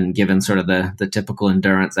 And given sort of the typical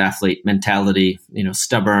endurance athlete mentality,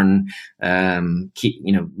 stubborn,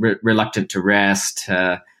 reluctant to rest,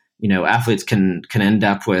 athletes can end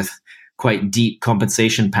up with quite deep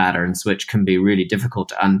compensation patterns, which can be really difficult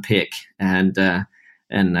to unpick. And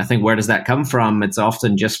I think, where does that come from? It's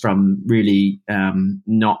often just from really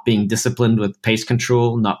not being disciplined with pace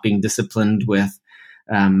control, not being disciplined with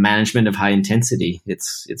management of high intensity.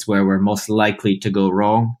 It's where we're most likely to go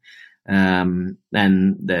wrong. And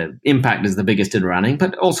the impact is the biggest in running,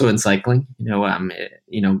 but also in cycling.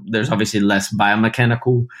 There's obviously less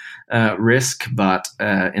biomechanical risk, but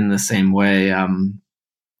in the same way,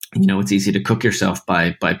 it's easy to cook yourself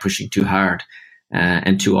by pushing too hard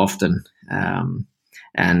and too often.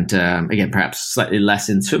 And again, perhaps slightly less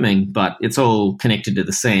in swimming, but it's all connected to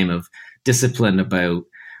the same of discipline about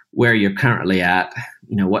where you're currently at,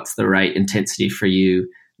 what's the right intensity for you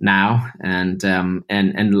now, and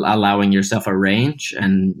allowing yourself a range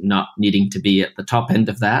and not needing to be at the top end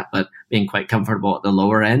of that, but being quite comfortable at the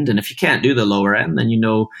lower end. And if you can't do the lower end, then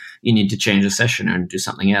you need to change a session and do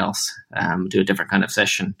something else, do a different kind of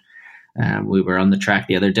session. We were on the track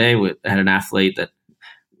the other day. We had an athlete that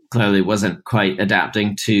clearly wasn't quite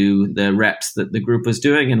adapting to the reps that the group was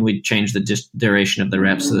doing, and we changed the duration of the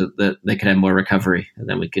reps so that they could have more recovery, and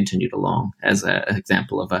then we continued along as an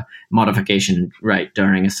example of a modification right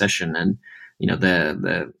during a session. And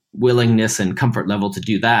the willingness and comfort level to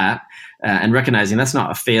do that, and recognizing that's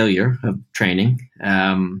not a failure of training,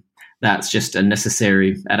 that's just a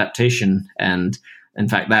necessary adaptation. And in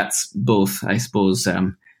fact, that's both, I suppose,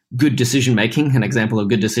 good decision making, an example of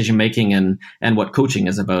good decision making, and what coaching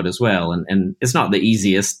is about as well. And it's not the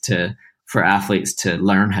easiest for athletes to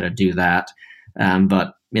learn how to do that,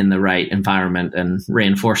 but in the right environment and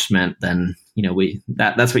reinforcement, then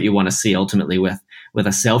that's what you want to see ultimately with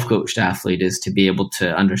a self-coached athlete, is to be able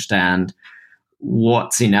to understand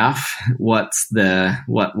what's enough, when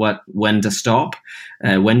to stop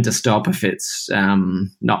if it's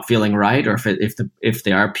not feeling right, or if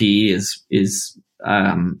the RPE is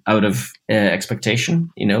out of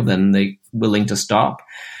expectation, then they're willing to stop.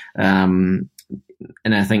 And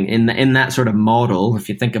I think in that sort of model, if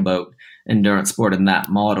you think about endurance sport in that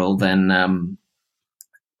model, then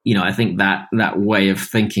I think that way of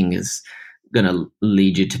thinking is going to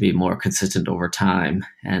lead you to be more consistent over time.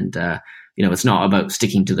 And it's not about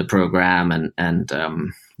sticking to the program and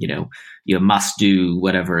you must do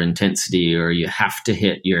whatever intensity or you have to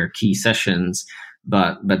hit your key sessions.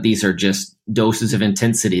 But these are just doses of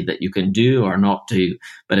intensity that you can do or not do.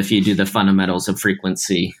 But if you do the fundamentals of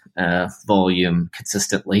frequency, volume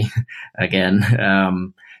consistently, again,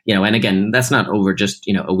 and again, that's not over just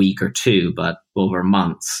a week or two, but over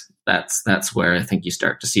months. That's where I think you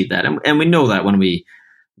start to see that, and we know that when we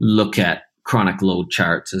look at chronic load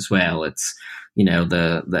charts as well. It's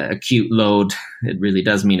the acute load, it really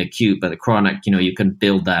does mean acute, but the chronic, you can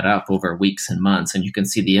build that up over weeks and months, and you can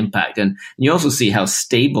see the impact, and you also see how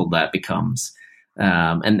stable that becomes.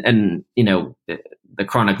 And the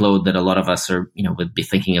chronic load that a lot of us are would be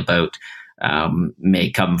thinking about may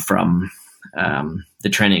come from the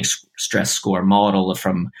training stress score model or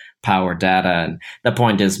from power data. And the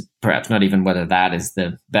point is perhaps not even whether that is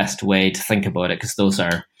the best way to think about it, because those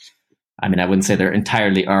are, I wouldn't say they're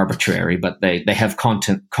entirely arbitrary, but they have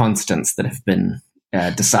constants that have been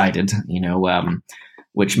decided,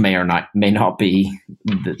 which may not be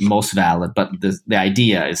the most valid, but the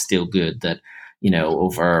idea is still good that,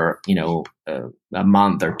 over, a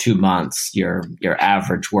month or 2 months, your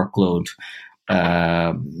average workload,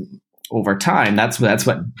 over time, that's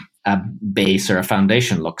what a base or a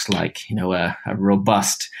foundation looks like. A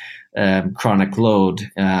robust chronic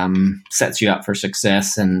load sets you up for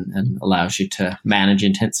success and allows you to manage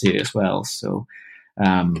intensity as well. So,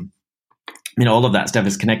 all of that stuff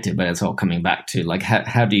is connected, but it's all coming back to like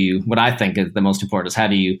how do you? What I think is the most important is how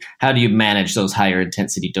do you manage those higher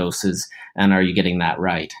intensity doses, and are you getting that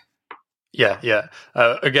right? Yeah.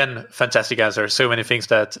 Again, fantastic answer. So many things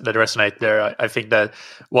that resonate there. I think that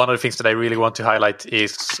one of the things that I really want to highlight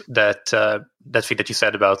is that thing that you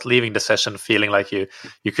said about leaving the session feeling like you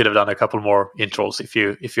could have done a couple more intros if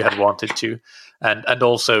you had wanted to, and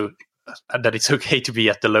also that it's okay to be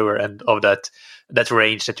at the lower end of that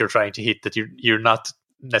range that you're trying to hit. That you're not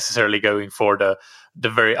necessarily going for the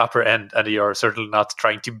very upper end, and you're certainly not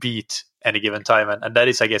trying to beat any given time. And that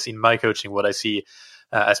is, I guess, in my coaching, what I see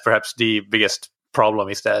as perhaps the biggest problem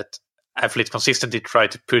is that athletes consistently try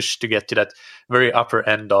to push to get to that very upper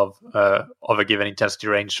end of a given intensity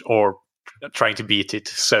range, or trying to beat it.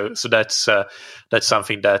 So that's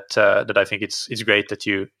something that I think it's great that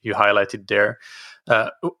you highlighted there.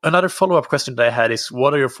 Another follow-up question that I had is,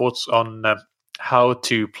 what are your thoughts on how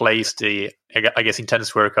to place the, I guess,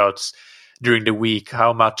 intense workouts during the week?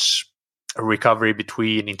 How much recovery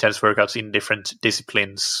between intense workouts in different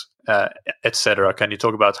disciplines, etc. Can you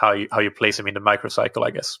talk about how you place them in the microcycle,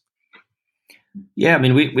 I guess? Yeah,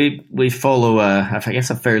 we follow I guess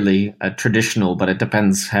a fairly traditional, but it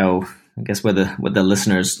depends how, I guess, what the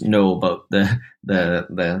listeners know about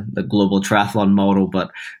the global triathlon model,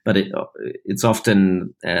 but it's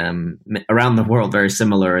often around the world very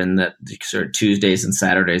similar in that sort of Tuesdays and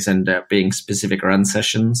Saturdays end up being specific run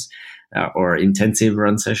sessions or intensive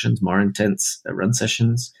run sessions, more intense run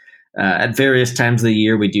sessions. At various times of the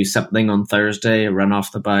year, we do something on Thursday, a run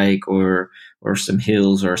off the bike, or some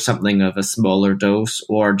hills, or something of a smaller dose,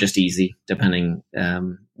 or just easy, depending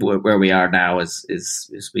where we are now.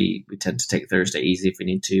 Is we tend to take Thursday easy if we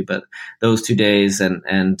need to, but those 2 days and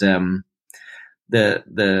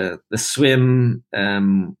the swim.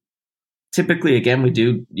 Typically, again, we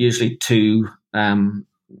do usually 2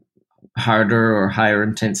 harder or higher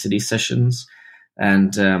intensity sessions,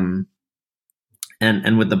 and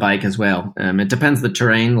with the bike as well. It depends the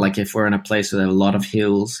terrain. Like if we're in a place with a lot of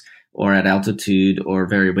hills or at altitude or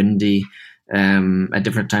very windy, at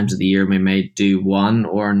different times of the year, we may do 1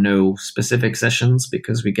 or no specific sessions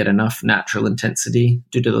because we get enough natural intensity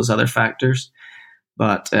due to those other factors.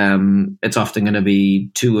 But it's often going to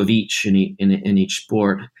be 2 of each in each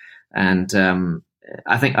sport. And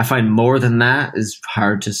I find more than that is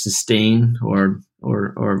hard to sustain or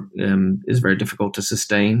is very difficult to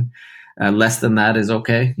sustain. Less than that is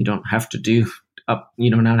okay. You don't have to do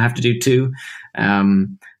 2.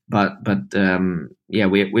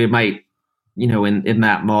 We might, in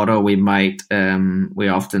that model, we might, we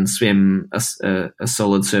often swim a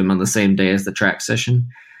solid swim on the same day as the track session,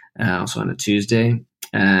 also on a Tuesday,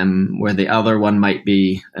 where the other one might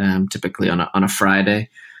be typically on a Friday,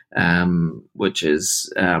 which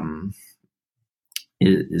is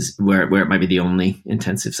where it might be the only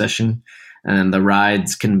intensive session. And the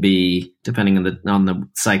rides can be, depending on the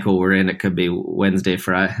cycle we're in, it could be Wednesday,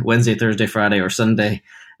 Thursday, Friday, or Sunday.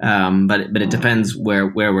 But it depends where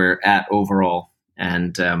we're at overall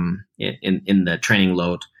and in the training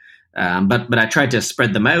load. But I try to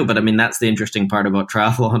spread them out. But I mean, that's the interesting part about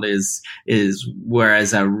triathlon is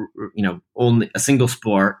whereas only a single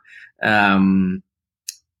sport,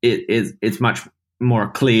 it's much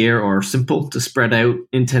more clear or simple to spread out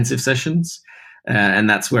intensive sessions. And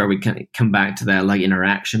that's where we can come back to that like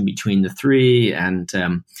interaction between the three. And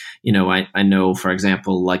I know, for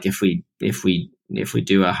example, like if we do if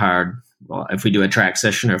we do a track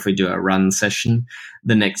session or if we do a run session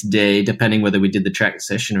the next day, depending whether we did the track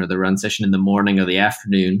session or the run session in the morning or the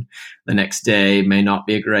afternoon, the next day may not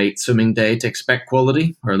be a great swimming day to expect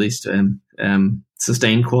quality, or at least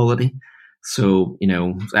sustained quality. So,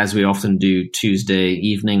 as we often do, Tuesday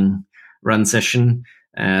evening run session,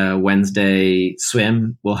 Wednesday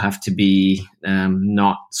swim will have to be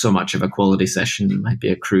not so much of a quality session. It might be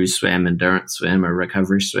a cruise swim, endurance swim, or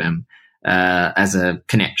recovery swim as a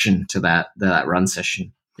connection to that run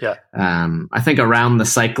session. Yeah. I think around the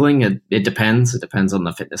cycling, it depends. It depends on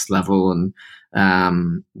the fitness level, and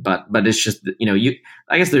but it's just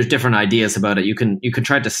I guess there's different ideas about it. You can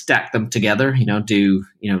try to stack them together. Do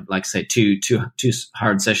like say two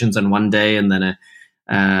hard sessions on one day, and then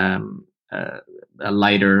a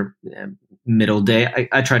lighter middle day.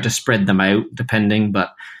 I try to spread them out depending,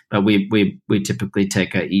 but we typically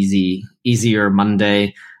take a easier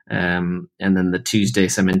Monday. And then the Tuesday,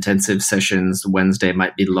 some intensive sessions. Wednesday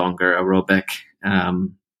might be longer aerobic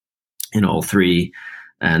in all three.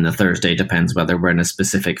 And the Thursday depends whether we're in a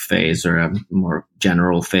specific phase or a more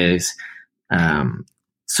general phase.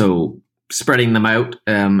 So spreading them out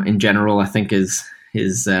in general, I think is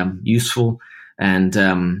useful. And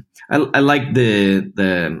I like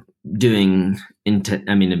the doing.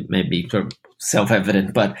 It may be sort of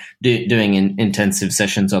self-evident, but doing intensive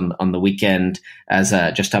sessions on the weekend as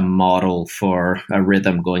just a model for a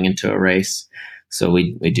rhythm going into a race. So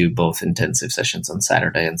we do both intensive sessions on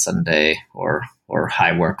Saturday and Sunday, or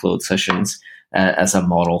high workload sessions as a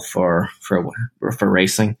model for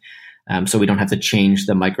racing. So we don't have to change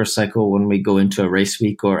the microcycle when we go into a race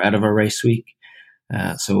week or out of a race week.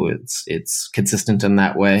 So it's consistent in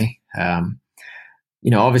that way.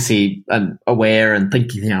 Obviously I'm aware and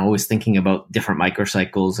thinking, always thinking about different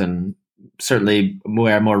microcycles, and certainly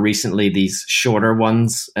more recently, these shorter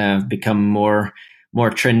ones have become more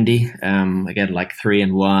trendy. Again, like 3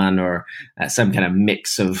 and 1 or some kind of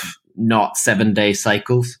mix of not 7-day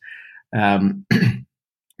cycles. From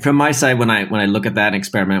my side, when I look at that and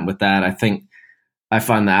experiment with that, I think I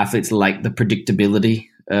find the athletes like the predictability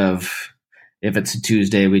of, if it's a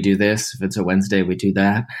Tuesday, we do this. If it's a Wednesday, we do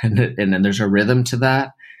that. And then there's a rhythm to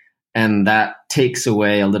that. And that takes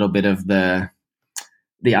away a little bit of the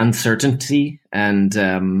uncertainty and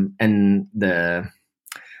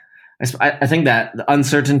I think that the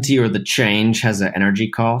uncertainty or the change has an energy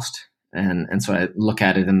cost. And so I look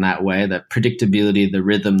at it in that way, that predictability, the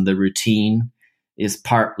rhythm, the routine is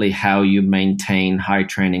partly how you maintain high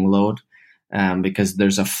training load, because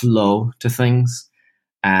there's a flow to things.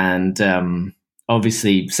 And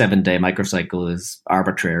obviously 7-day microcycle is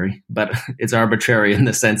arbitrary, but it's arbitrary in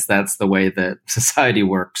the sense that's the way that society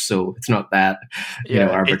works. So it's not that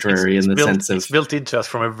arbitrary in the sense of, it's built into us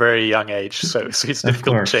from a very young age. So it's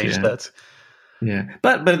difficult to change that. Yeah.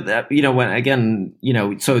 But when again,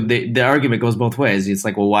 so the argument goes both ways. It's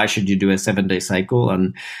like, well, why should you do a 7-day cycle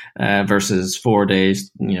and versus 4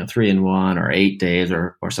 days, 3 and 1 or 8 days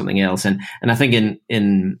or something else. And I think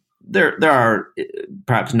in there are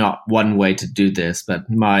perhaps not one way to do this, but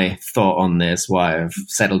my thought on this, why I've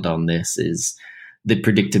settled on this, is the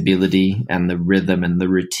predictability and the rhythm and the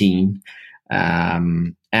routine,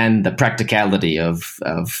 and the practicality of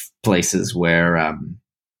places where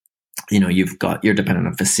you're dependent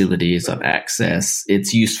on facilities, on access.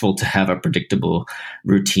 It's useful to have a predictable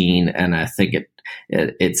routine, and I think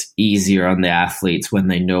it's easier on the athletes when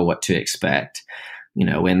they know what to expect.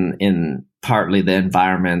 In partly the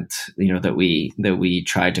environment, that we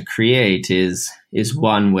try to create is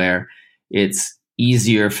one where it's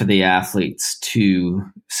easier for the athletes to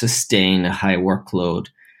sustain a high workload.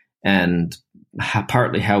 And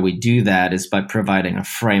partly how we do that is by providing a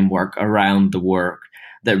framework around the work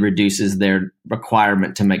that reduces their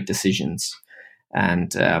requirement to make decisions.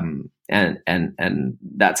 And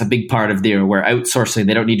that's a big part of we're outsourcing.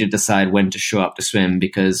 They don't need to decide when to show up to swim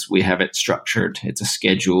because we have it structured. It's a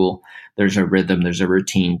schedule. There's a rhythm. There's a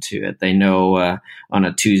routine to it. They know on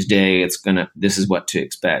a Tuesday, this is what to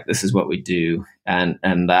expect. This is what we do. And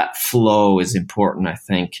that flow is important, I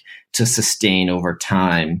think, to sustain over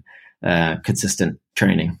time, consistent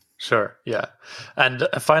training. Sure. Yeah. And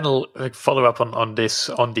a final follow up on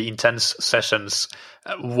this, on the intense sessions.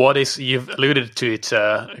 What is, you've alluded to it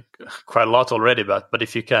quite a lot already, but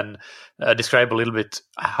if you can describe a little bit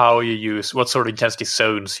how you use, what sort of intensity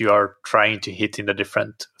zones you are trying to hit in the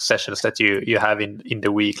different sessions that you have in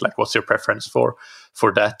the week, like what's your preference for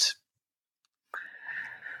that?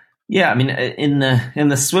 Yeah, I mean, in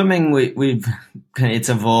the swimming, we've it's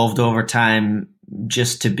evolved over time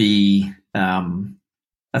just to be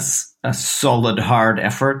a solid, hard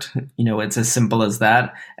effort. It's as simple as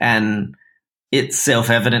that. And it's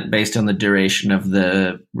self-evident based on the duration of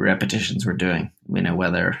the repetitions we're doing.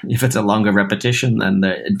 Whether if it's a longer repetition, then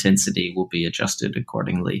the intensity will be adjusted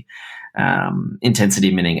accordingly.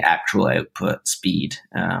 Intensity meaning actual output, speed.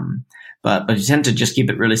 But you tend to just keep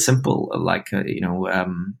it really simple, like,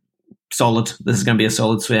 solid. This is going to be a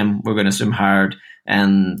solid swim. We're going to swim hard.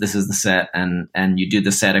 And this is the set, and you do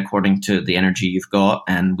the set according to the energy you've got,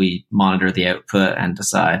 and we monitor the output and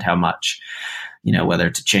decide how much,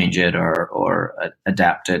 whether to change it or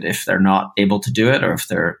adapt it if they're not able to do it, or if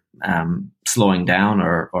they're slowing down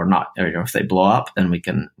or not, or if they blow up, then we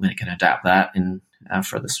can adapt that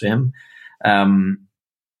for the swim.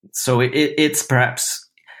 So it's perhaps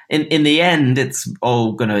in the end, it's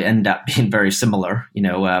all going to end up being very similar.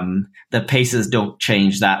 The paces don't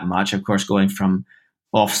change that much. Of course, going from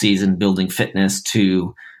off-season building fitness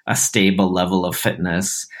to a stable level of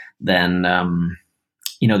fitness, then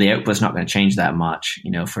the output's not going to change that much.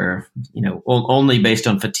 Only based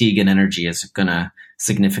on fatigue and energy is going to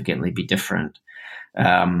significantly be different.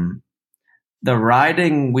 The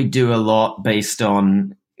riding we do a lot based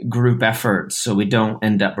on group efforts, so we don't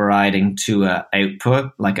end up riding to a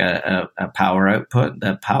output like a power output.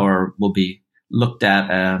 The power will be looked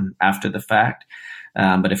at after the fact.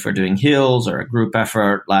 But if we're doing hills or a group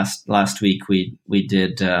effort, last week we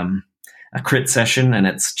did a crit session, and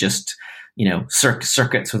it's just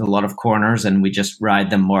circuits with a lot of corners, and we just ride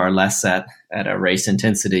them more or less at a race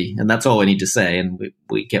intensity, and that's all we need to say, and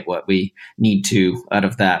we get what we need to out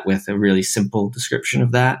of that with a really simple description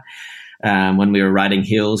of that. When we were riding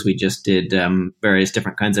hills, we just did various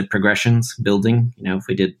different kinds of progressions, building. If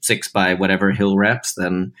we did 6 by whatever hill reps,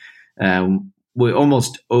 then we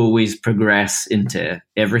almost always progress into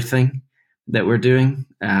everything that we're doing,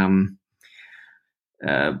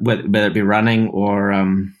 whether it be running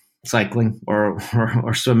or cycling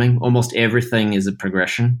or swimming. Almost everything is a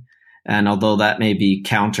progression. And although that may be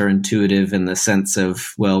counterintuitive in the sense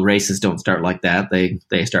of, well, races don't start like that. They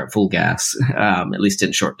start full gas, at least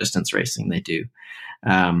in short distance racing, they do.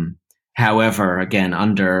 However, again,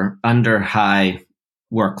 under high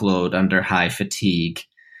workload, under high fatigue,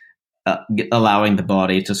 allowing the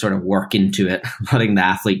body to sort of work into it, letting the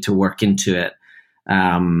athlete to work into it,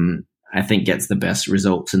 I think gets the best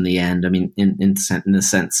results in the end. I mean, in the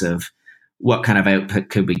sense of what kind of output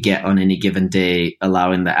could we get on any given day,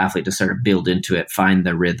 allowing the athlete to sort of build into it, find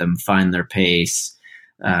their rhythm, find their pace,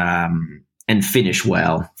 and finish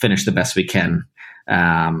the best we can,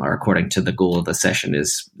 or according to the goal of the session,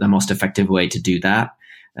 is the most effective way to do that.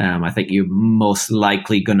 I think you're most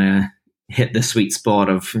likely going to hit the sweet spot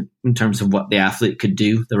in terms of what the athlete could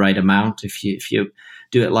do, the right amount, if you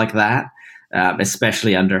do it like that.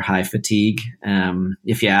 Especially under high fatigue.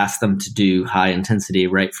 If you ask them to do high intensity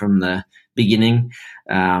right from the beginning,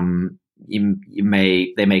 they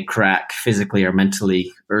may crack physically or mentally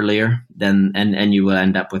earlier, and you will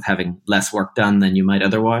end up with having less work done than you might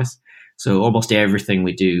otherwise. So almost everything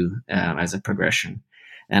we do as a progression.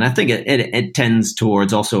 And I think it tends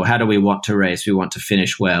towards also, how do we want to race? We want to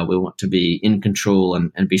finish well. We want to be in control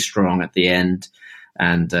and be strong at the end.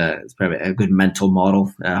 And it's probably a good mental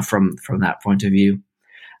model from that point of view.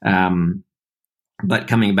 But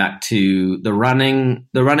coming back to the running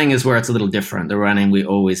is where it's a little different. The running, we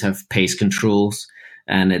always have pace controls,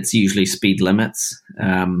 and it's usually speed limits.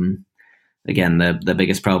 Again, the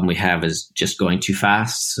biggest problem we have is just going too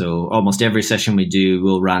fast. So almost every session we do,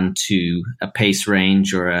 we'll run to a pace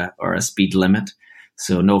range or a speed limit.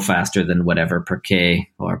 So no faster than whatever per K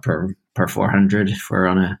or per 400 if we're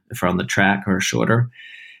on the track, or shorter.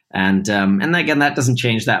 And again, that doesn't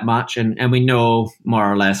change that much. And we know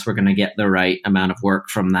more or less we're going to get the right amount of work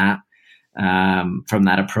from that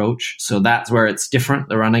approach. So that's where it's different.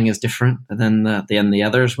 The running is different than the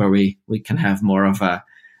others, where we can have more of a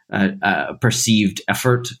perceived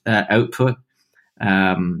effort output.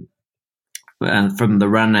 And from the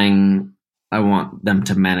running, I want them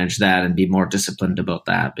to manage that and be more disciplined about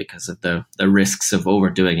that, because of the risks of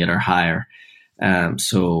overdoing it are higher.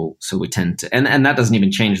 So we tend to, and that doesn't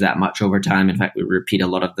even change that much over time. In fact, we repeat a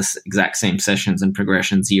lot of the exact same sessions and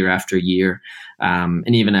progressions year after year.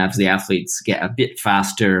 And even as the athletes get a bit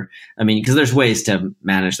faster, I mean, because there's ways to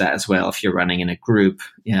manage that as well. If you're running in a group,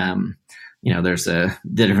 there's the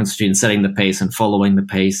difference between setting the pace and following the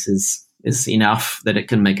pace is enough that it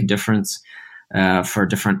can make a difference for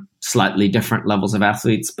slightly different levels of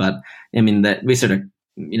athletes. But I mean, that we sort of,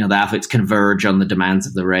 the athletes converge on the demands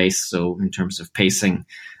of the race. So in terms of pacing,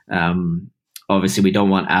 obviously we don't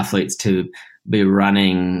want athletes to be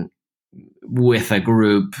running with a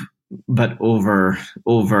group, but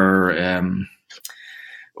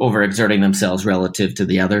overexerting themselves relative to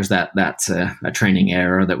the others. That's a training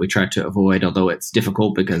error that we try to avoid, although it's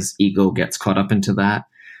difficult because ego gets caught up into that.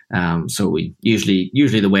 So we usually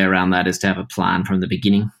the way around that is to have a plan from the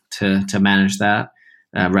beginning to manage that.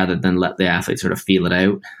 Rather than let the athlete sort of feel it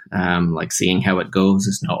out, like seeing how it goes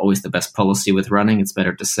is not always the best policy with running. It's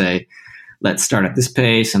better to say, let's start at this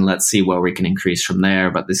pace and let's see where we can increase from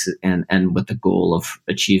there. But this is, and with the goal of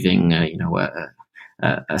achieving, a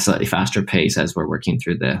slightly faster pace as we're working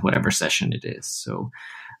through the whatever session it is. So,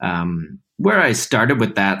 where I started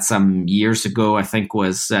with that some years ago, I think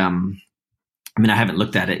was, I haven't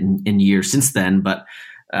looked at it in years since then, but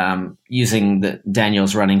using the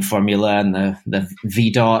Daniel's running formula and the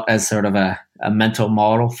VDOT as sort of a mental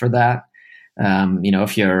model for that. I don't know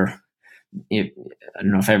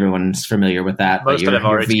if everyone's familiar with that. Most of them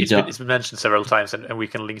are. It's been mentioned several times, and we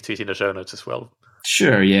can link to it in the show notes as well.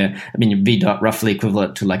 Sure, yeah. I mean, VDOT roughly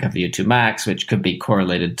equivalent to like a VO2 max, which could be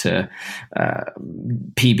correlated to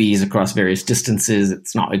PBs across various distances.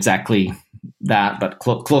 It's not exactly that, but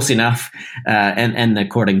close enough. And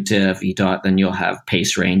according to VDOT, then you'll have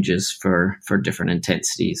pace ranges for different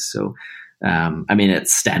intensities. So,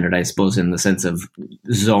 it's standard, I suppose, in the sense of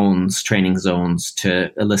training zones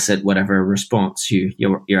to elicit whatever response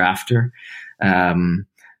you're after.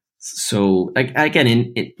 So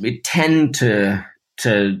again, we tend to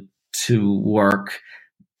work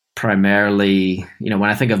primarily, when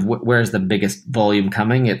I think of where's the biggest volume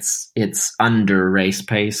coming, it's under race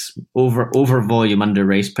pace, over volume, under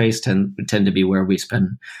race pace tend to be where we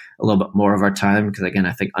spend a little bit more of our time. Because again,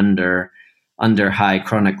 I think under high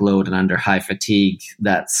chronic load and under high fatigue,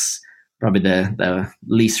 that's probably the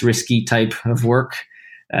least risky type of work.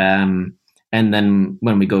 And then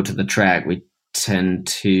when we go to the track, we tend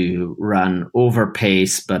to run over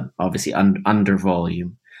pace, but obviously under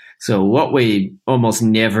volume. So what we almost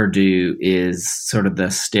never do is sort of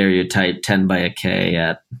the stereotype 10 by a K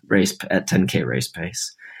at 10K race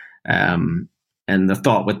pace. And the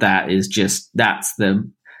thought with that is just that's the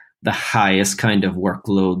highest kind of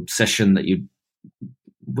workload session that you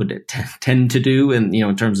would tend to do, and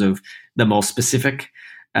in terms of the most specific.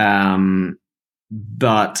 But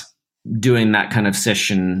doing that kind of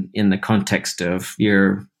session in the context of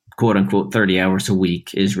your quote unquote 30 hours a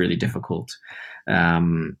week is really difficult.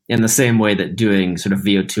 In the same way that doing sort of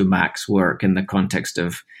VO2 max work in the context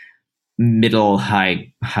of middle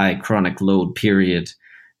high chronic load period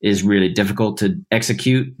is really difficult to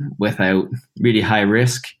execute without really high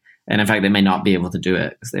risk. And in fact, they may not be able to do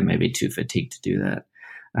it because they may be too fatigued to do that.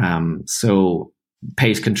 So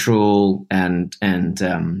pace control and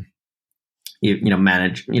manage,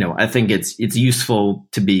 I think it's useful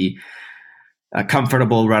to be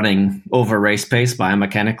comfortable running over race pace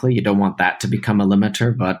biomechanically. You don't want that to become a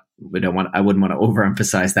limiter, but I wouldn't want to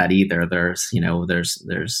overemphasize that either.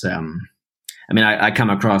 I come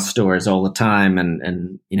across stories all the time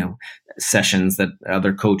and sessions that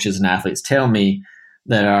other coaches and athletes tell me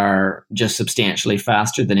that are just substantially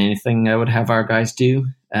faster than anything I would have our guys do.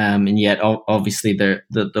 And yet obviously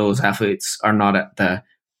those athletes are not at the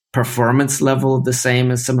performance level the same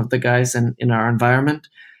as some of the guys in our environment,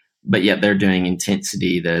 but yet they're doing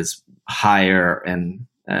intensity that's higher and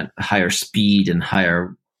higher speed and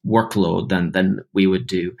higher workload than we would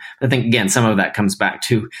do. I think, again, some of that comes back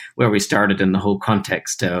to where we started in the whole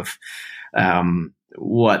context of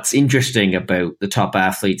what's interesting about the top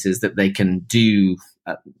athletes is that they can do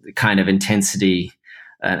the kind of intensity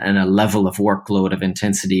and a level of workload of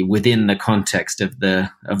intensity within the context of the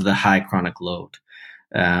high chronic load.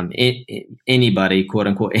 Anybody, quote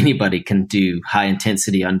unquote, anybody can do high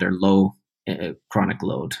intensity under low chronic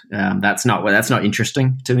load. That's not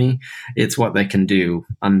interesting to me. It's what they can do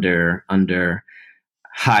under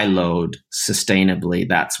high load sustainably.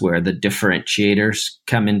 That's where the differentiators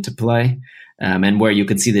come into play, and where you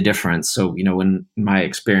can see the difference. So, in my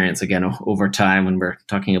experience, again, over time, when we're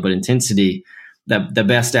talking about intensity, the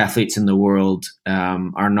best athletes in the world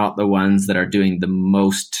are not the ones that are doing the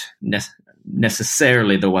most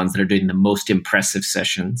necessarily the ones that are doing the most impressive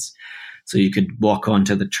sessions. So you could walk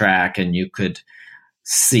onto the track and you could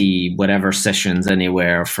see whatever sessions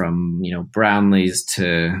anywhere from, Brownlee's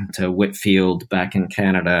to Whitfield back in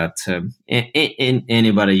Canada to in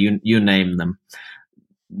anybody, you name them.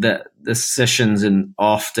 The sessions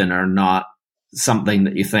often are not something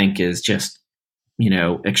that you think is just,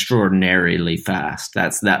 extraordinarily fast.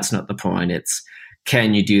 That's not the point. It's,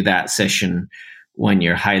 can you do that session when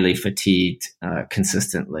you're highly fatigued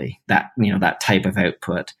consistently? That type of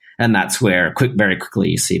output. And that's where very quickly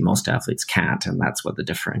you see most athletes can't, and that's what the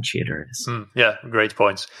differentiator is. Yeah, great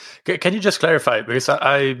points. Can you just clarify, because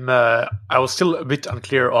I was still a bit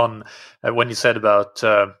unclear on when you said about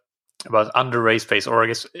under race pace, or I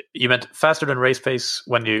guess you meant faster than race pace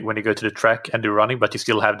when you go to the track and do running, but you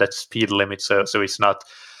still have that speed limit, so it's not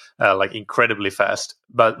like incredibly fast.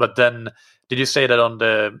 But then did you say that on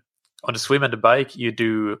the swim and the bike you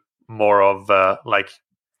do more of like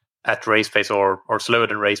at race pace or slower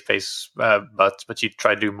than race pace, but you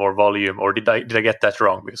try to do more volume, or did I get that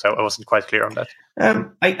wrong? Because I wasn't quite clear on that.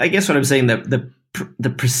 I guess what I'm saying, that the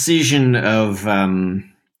precision of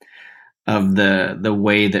the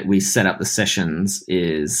way that we set up the sessions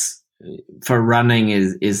is, for running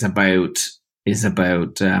is about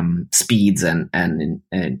speeds and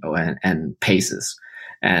paces,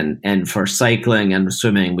 and for cycling and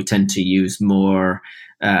swimming we tend to use more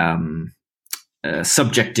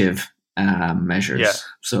subjective measures. Yeah.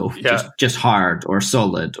 So just hard or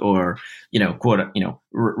solid or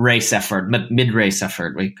race effort, mid-race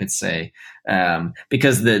effort, we could say,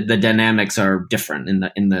 because the dynamics are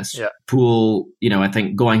different in this pool. I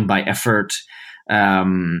think going by effort,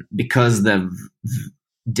 because the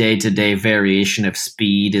day-to-day variation of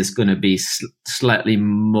speed is going to be slightly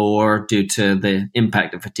more due to the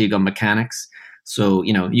impact of fatigue on mechanics. So,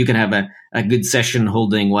 you can have a good session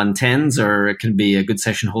holding 110s, or it can be a good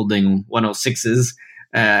session holding 106s.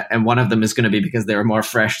 And one of them is going to be because they're more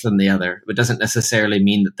fresh than the other. It doesn't necessarily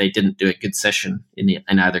mean that they didn't do a good session in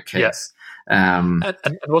either case. Yeah. And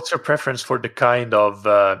what's your preference for the kind of,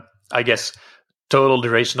 I guess, total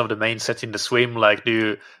duration of the main set in the swim? Like,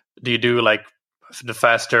 do you do like the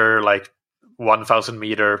faster, like 1,000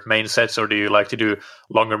 meter main sets, or do you like to do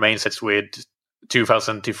longer main sets with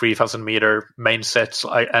 2,000 to 3,000 meter main sets?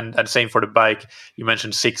 And same for the bike. You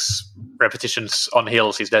mentioned 6 repetitions on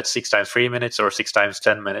hills. Is that 6 times 3 minutes or 6 times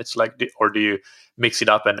 10 minutes? Or do you mix it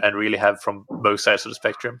up and really have from both sides of the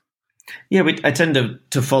spectrum? Yeah, I tend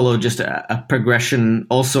to follow just a progression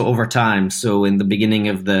also over time. So in the beginning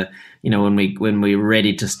of when we're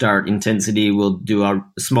ready to start intensity, we'll do a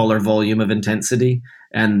smaller volume of intensity,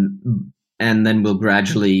 and then we'll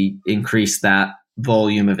gradually increase that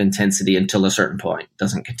volume of intensity until a certain point. It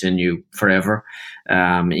doesn't continue forever.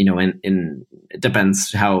 It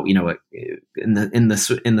depends how, in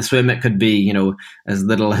the swim, it could be, as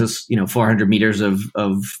little as, 400 meters of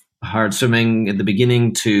hard swimming at the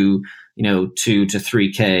beginning to, 2 to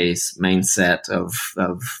 3Ks main set of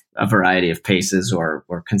a variety of paces or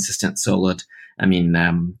consistent solid. I mean,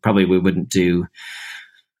 probably we wouldn't do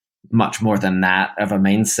much more than that of a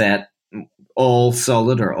main set, all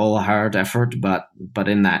solid or all hard effort, but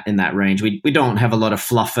in that range. We don't have a lot of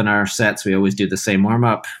fluff in our sets. We always do the same warm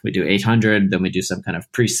up. We do 800, then we do some kind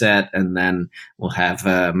of preset, and then we'll have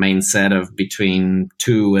a main set of between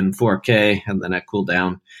 2 and 4K, and then a cool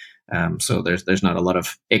down. So there's not a lot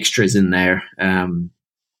of extras in there in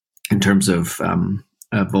terms of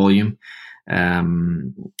volume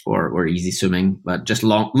or easy swimming, but just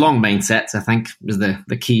long main sets, I think, is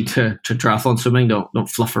the key to triathlon swimming. Don't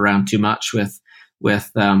fluff around too much with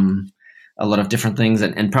a lot of different things,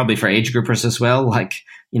 and probably for age groupers as well. Like,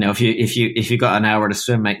 if you got an hour to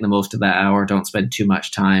swim, make the most of that hour. Don't spend too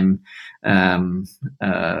much time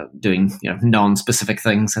doing non-specific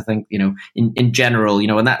things. I think in general,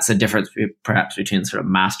 and that's a difference perhaps between sort of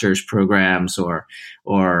masters programs or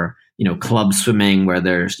club swimming, where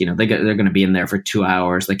there's they're going to be in there for 2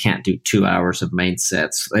 hours. They can't do 2 hours of main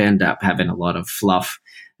sets. They end up having a lot of fluff,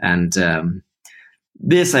 and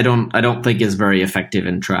this I don't think is very effective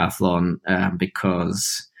in triathlon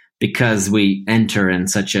because we enter in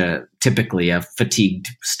such typically a fatigued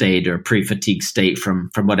state or pre-fatigue state from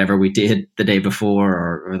whatever we did the day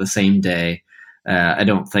before or the same day. I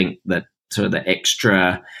don't think that sort of the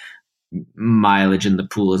extra mileage in the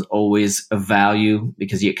pool is always of value,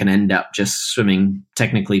 because you can end up just swimming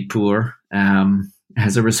technically poor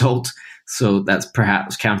as a result. So that's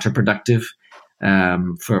perhaps counterproductive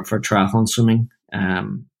for triathlon swimming.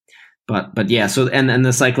 But yeah, so and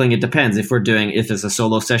the cycling, it depends if it's a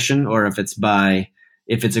solo session or if it's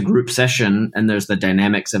a group session and there's the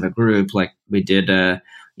dynamics of a group. Like we did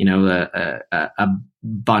a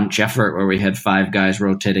bunch effort where we had 5 guys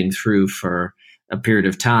rotating through for a period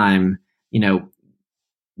of time,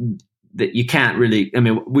 that you can't really,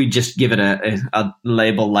 we just give it a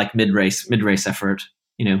label like mid-race effort,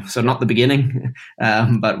 so not the beginning,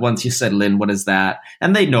 but once you settle in, what is that?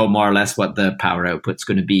 And they know more or less what the power output's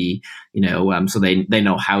going to be, so they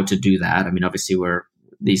know how to do that. Obviously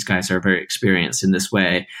these guys are very experienced in this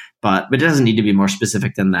way, but it doesn't need to be more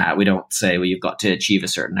specific than that. We don't say, well, you've got to achieve a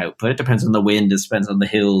certain output. It depends on the wind. It depends on the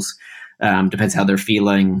hills. Depends how they're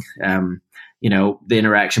feeling. The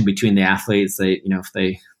interaction between the athletes,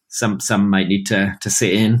 some might need to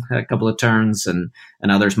sit in a couple of turns and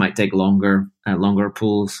others might take longer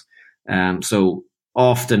pulls. So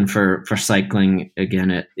often for cycling,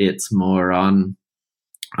 again, it's more on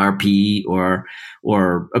RP or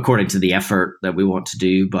according to the effort that we want to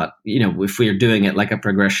do. But, if we're doing it like a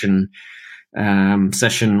progression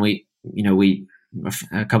session, we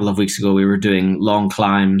a couple of weeks ago, we were doing long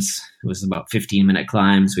climbs. It was about 15-minute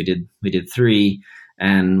climbs. We did 3,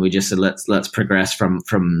 and we just said, let's progress from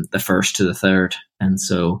the first to the third. And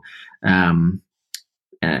so, the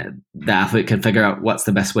athlete can figure out what's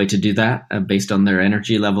the best way to do that based on their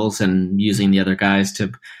energy levels and using the other guys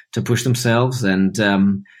to push themselves. And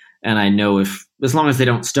I know as long as they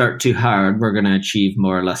don't start too hard, we're going to achieve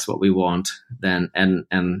more or less what we want. Then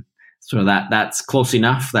and so that's close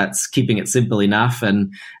enough. That's keeping it simple enough,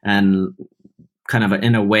 and kind of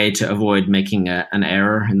in a way to avoid making an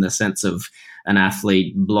error in the sense of an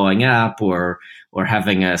athlete blowing up or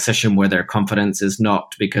having a session where their confidence is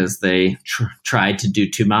knocked because they tried to do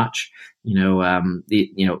too much.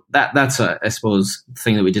 That's I suppose the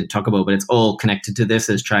thing that we didn't talk about, but it's all connected to this,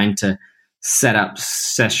 is trying to set up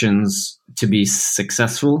sessions to be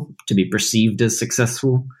successful, to be perceived as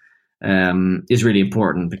successful, is really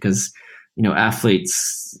important, because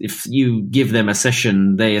athletes, if you give them a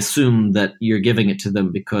session, they assume that you're giving it to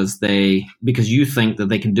them because you think that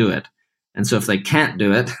they can do it. And so if they can't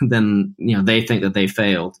do it, then, they think that they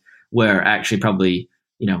failed, where actually probably,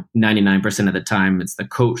 99% of the time it's the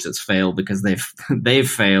coach that's failed because they've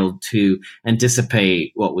failed to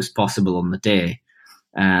anticipate what was possible on the day.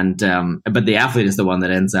 And, but the athlete is the one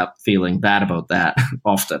that ends up feeling bad about that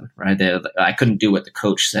often, right? I couldn't do what the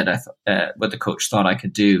coach said, what the coach thought I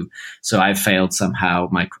could do. So I failed somehow,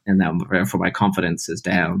 and therefore my confidence is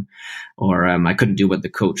down. Or, I couldn't do what the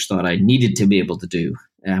coach thought I needed to be able to do,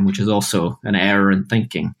 which is also an error in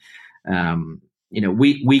thinking.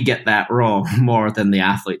 We get that wrong more than the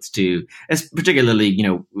athletes do. It's particularly,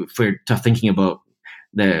 if we're thinking about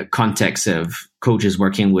the context of coaches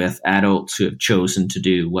working with adults who have chosen to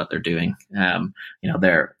do what they're doing.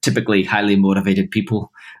 They're typically highly motivated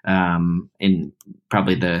people. In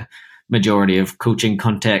probably the majority of coaching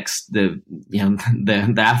contexts, the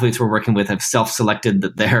athletes we're working with have self-selected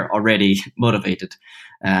that they're already motivated.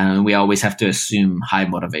 We always have to assume high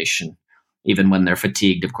motivation, even when they're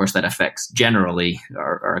fatigued. Of course, that affects generally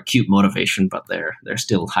our acute motivation, but they're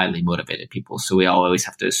still highly motivated people. So we always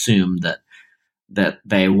have to assume that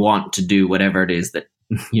they want to do whatever it is that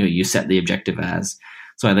you set the objective as.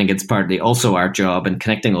 So I think it's partly also our job in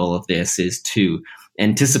connecting all of this is to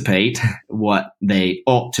anticipate what they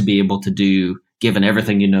ought to be able to do, given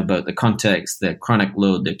everything you know about the context, the chronic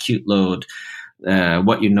load, the acute load,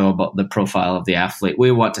 what you know about the profile of the athlete.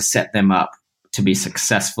 We want to set them up to be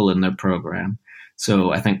successful in their program.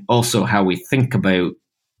 So I think also how we think about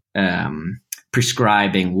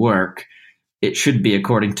prescribing work, it should be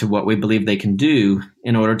according to what we believe they can do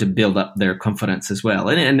in order to build up their confidence as well.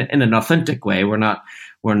 And in an authentic way, we're not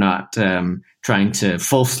trying to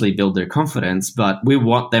falsely build their confidence, but we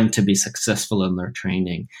want them to be successful in their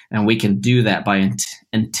training. And we can do that by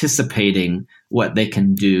anticipating what they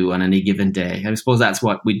can do on any given day. I suppose that's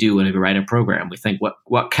what we do when we write a program. We think,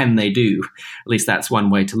 what can they do? At least that's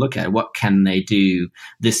one way to look at it. What can they do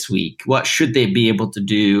this week? What should they be able to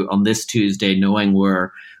do on this Tuesday, knowing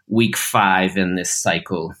we're week 5 in this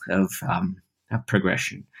cycle of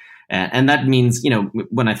progression? And that means,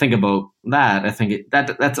 when I think about that, I think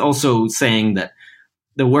that's also saying that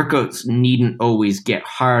the workouts needn't always get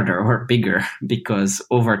harder or bigger, because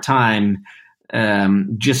over time,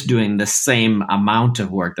 just doing the same amount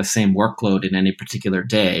of work, the same workload in any particular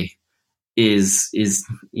day is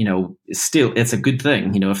still, it's a good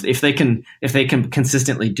thing. If they can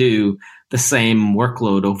consistently do the same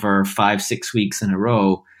workload over 5-6 weeks in a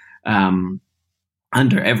row,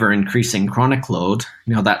 under ever increasing chronic load,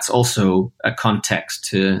 that's also a context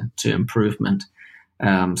to improvement.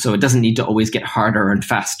 So it doesn't need to always get harder and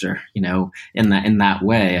faster, in that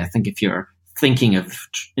way. I think if you're thinking of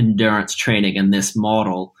endurance training in this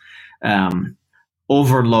model,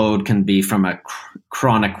 overload can be from a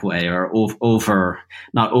chronic way, or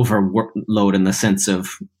not overload in the sense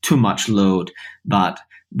of too much load, but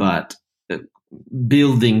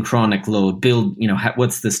building chronic load.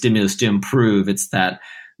 What's the stimulus to improve? It's that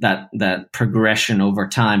progression over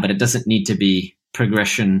time, but it doesn't need to be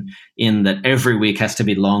progression in that every week has to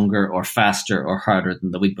be longer or faster or harder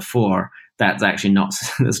than the week before. That's actually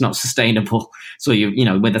that's not sustainable. So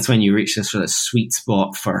that's when you reach this sort of sweet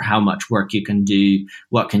spot for how much work you can do,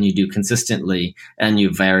 what can you do consistently, and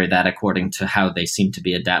you vary that according to how they seem to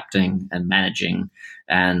be adapting and managing.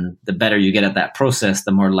 And the better you get at that process,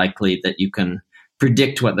 the more likely that you can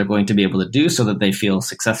predict what they're going to be able to do, so that they feel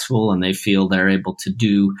successful and they feel they're able to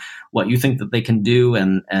do what you think that they can do.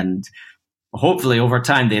 And hopefully over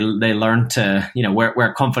time they learn to,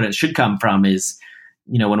 where confidence should come from is,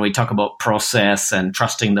 when we talk about process and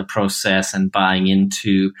trusting the process and buying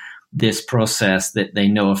into this process, that they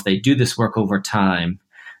know if they do this work over time,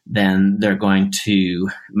 then they're going to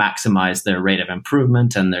maximize their rate of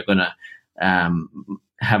improvement, and they're going to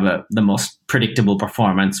have the most predictable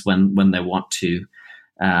performance when they want to.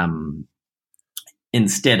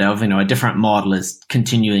 Instead of, a different model is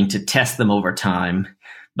continuing to test them over time,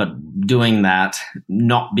 but doing that,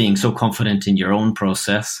 not being so confident in your own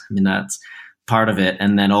process. That's part of it.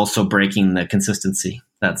 And then also breaking the consistency.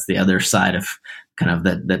 That's the other side of kind of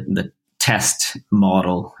the test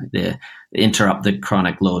model, the interrupt the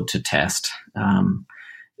chronic load to test,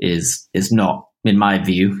 is not, in my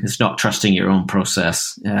view, it's not trusting your own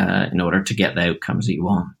process in order to get the outcomes that you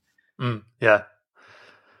want. Yeah.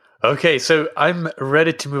 Okay, so I'm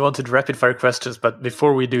ready to move on to the rapid fire questions. But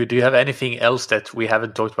before we do you have anything else that we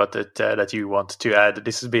haven't talked about that you want to add?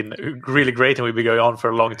 This has been really great, and we've been going on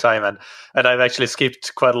for a long time. And I've actually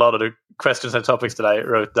skipped quite a lot of the questions and topics that I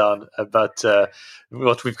wrote down. But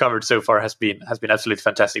what we've covered so far has been absolutely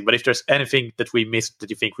fantastic. But if there's anything that we missed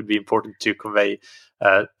that you think would be important to convey,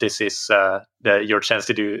 this is your chance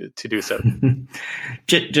to do so.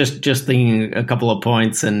 Just thinking a couple of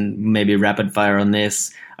points and maybe rapid fire on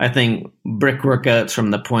this. I think brick workouts from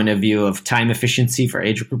the point of view of time efficiency for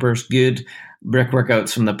age groupers, good. Brick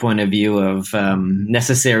workouts from the point of view of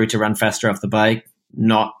necessary to run faster off the bike,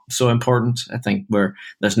 not so important. I think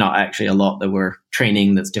there's not actually a lot that we're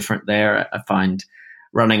training that's different there. I find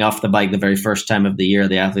running off the bike the very first time of the year,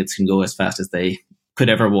 the athletes can go as fast as they could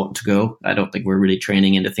ever want to go. I don't think we're really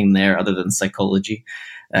training anything there other than psychology,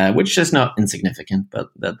 which is not insignificant, but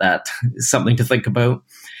that is something to think about.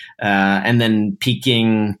 And then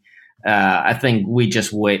peaking, I think we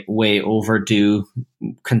just way overdue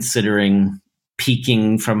considering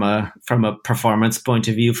peaking from a performance point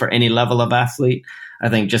of view for any level of athlete. I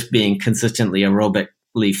think just being consistently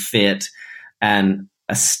aerobically fit and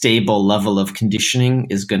a stable level of conditioning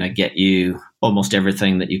is going to get you almost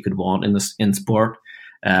everything that you could want in sport,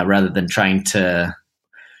 rather than trying to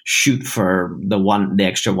shoot for the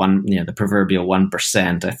extra one, the proverbial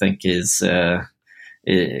 1%. I think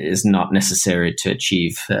is not necessary to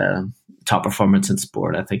achieve top performance in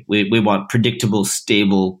sport. I think we want predictable,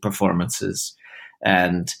 stable performances,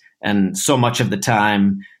 and so much of the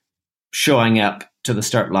time showing up to the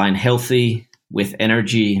start line healthy, with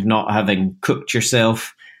energy, not having cooked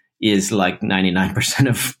yourself, is like 99%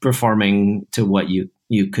 of performing to what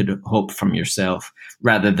you could hope from yourself,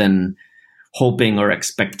 rather than hoping or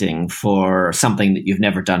expecting for something that you've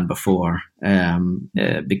never done before,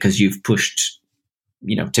 because you've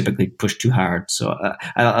typically pushed too hard. So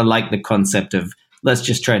I like the concept of let's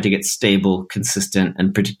just try to get stable, consistent,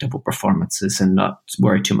 and predictable performances and not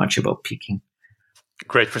worry too much about peaking.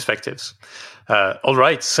 Great perspectives. All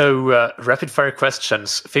right, so rapid fire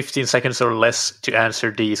questions, 15 seconds or less to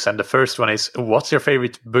answer these. And the first one is, what's your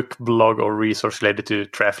favorite book, blog, or resource related to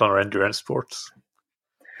triathlon or endurance sports?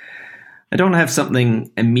 I don't have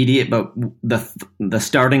something immediate, but the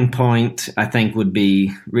starting point, I think, would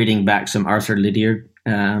be reading back some Arthur Lydiard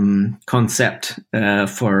concept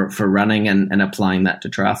for running and applying that to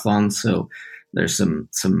triathlon. So there's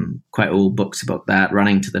some quite old books about that,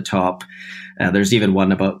 Running to the Top. There's even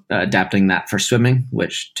one about adapting that for swimming,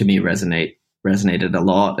 which to me resonated a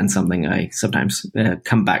lot and something I sometimes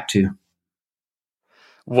come back to.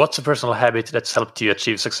 What's a personal habit that's helped you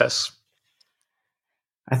achieve success?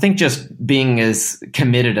 I think just being as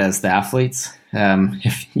committed as the athletes.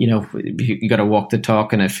 If you got to walk the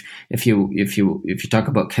talk, and if you talk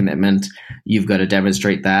about commitment, you've got to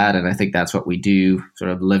demonstrate that. And I think that's what we do,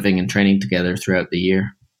 sort of living and training together throughout the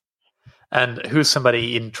year. And who's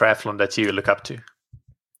somebody in triathlon that you look up to?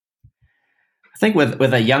 I think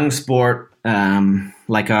with a young sport,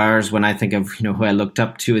 like ours, when I think of who I looked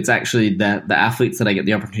up to, it's actually the athletes that I get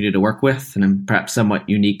the opportunity to work with, and I'm perhaps somewhat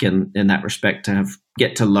unique in that respect to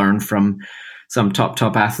get to learn from some top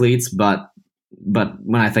athletes. But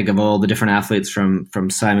when I think of all the different athletes from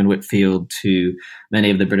Simon Whitfield to many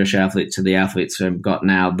of the British athletes to the athletes I've got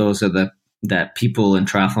now, those are the people in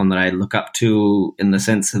triathlon that I look up to in the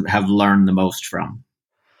sense of have learned the most from.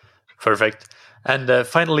 Perfect. And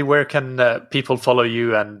finally, where can people follow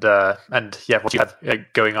you and what you have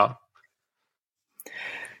going on?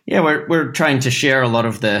 Yeah, we're trying to share a lot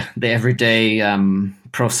of the everyday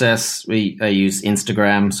process. I use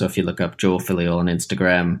Instagram, so if you look up Joel Filliol on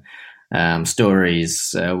Instagram,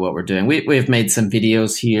 stories, what we're doing. We've made some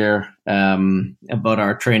videos here about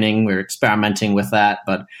our training. We're experimenting with that,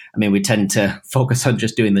 but I mean, we tend to focus on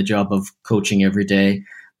just doing the job of coaching every day.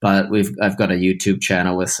 But I've got a YouTube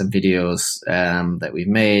channel with some videos that we've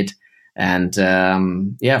made, and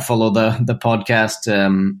follow the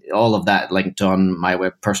podcast. All of that linked on my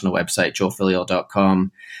personal website,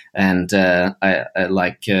 joelfilliol.com. And I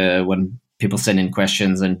like when people send in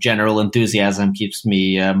questions, and general enthusiasm keeps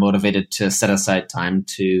me motivated to set aside time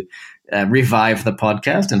to revive the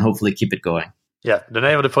podcast and hopefully keep it going. Yeah, the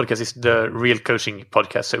name of the podcast is the Real Coaching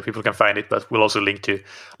Podcast, so people can find it. But we'll also link to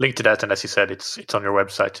that, and as you said, it's on your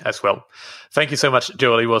website as well. Thank you so much,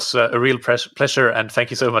 Joel. It was a real pleasure, and thank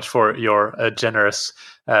you so much for your generous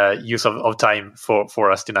use of time for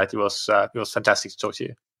us tonight. It was fantastic to talk to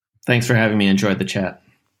you. Thanks for having me. Enjoyed the chat.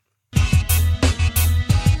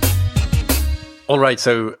 All right,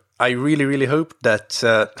 so I really, really hope that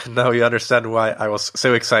now you understand why I was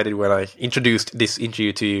so excited when I introduced this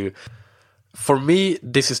interview to you. For me,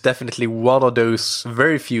 this is definitely one of those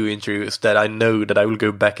very few interviews that I know that I will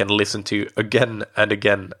go back and listen to again and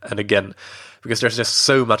again and again, because there's just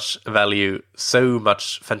so much value, so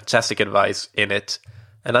much fantastic advice in it.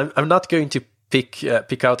 And I'm not going to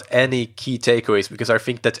pick out any key takeaways, because I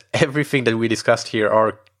think that everything that we discussed here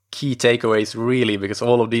are key takeaways, really, because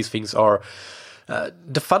all of these things are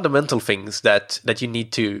the fundamental things that you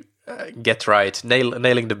need to get right,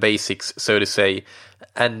 nailing the basics, so to say.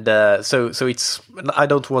 And so it's, I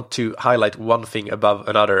don't want to highlight one thing above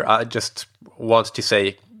another. I just want to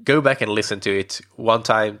say, go back and listen to it 1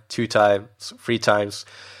 time, 2 times, 3 times,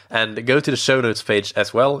 and go to the show notes page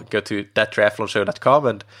as well. Go to thattriathlonshow.com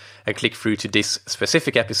and click through to this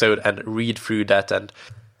specific episode and read through that, and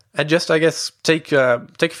just, I guess, take a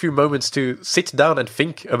few moments to sit down and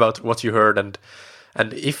think about what you heard, and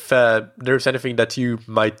if there's anything that you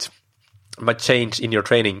might change in your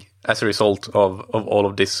training as a result of all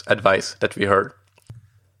of this advice that we heard.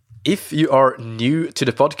 If you are new to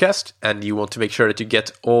the podcast and you want to make sure that you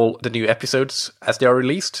get all the new episodes as they are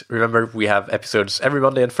released, remember we have episodes every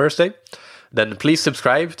Monday and Thursday, then please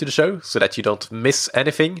subscribe to the show so that you don't miss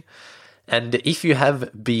anything. And if you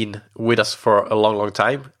have been with us for a long, long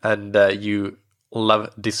time and you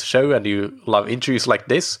love this show and you love interviews like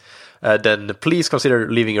this, then please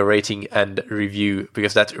consider leaving a rating and review,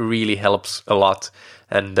 because that really helps a lot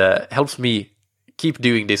and helps me keep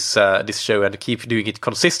doing this show and keep doing it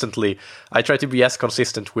consistently. I try to be as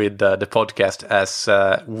consistent with the podcast as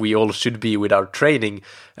we all should be with our training,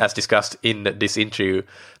 as discussed in this interview.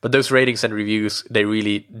 But those ratings and reviews, they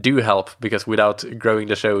really do help, because without growing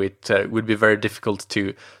the show, it would be very difficult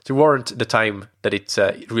to warrant the time that it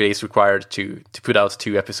really is required to put out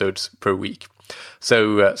 2 episodes per week.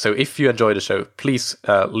 So if you enjoy the show, please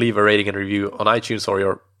leave a rating and review on iTunes or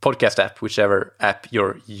your podcast app, whichever app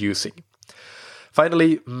you're using.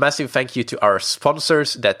 Finally, massive thank you to our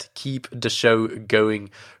sponsors that keep the show going.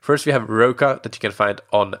 First, we have Roka, that you can find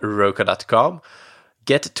on roka.com.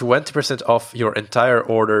 Get 20% off your entire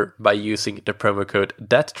order by using the promo code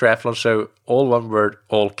ThatTriathlonShow, all one word,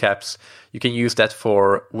 all caps. You can use that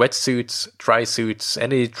for wetsuits, tri-suits,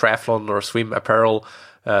 any triathlon or swim apparel,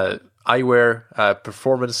 eyewear,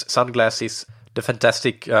 performance sunglasses, the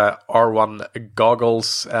fantastic R1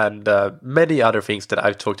 goggles, and many other things that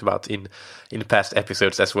I've talked about in past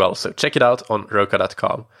episodes as well. So check it out on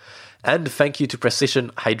roka.com. And thank you to Precision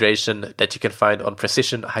Hydration, that you can find on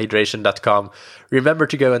precisionhydration.com. Remember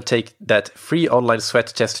to go and take that free online sweat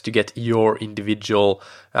test to get your individual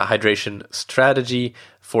hydration strategy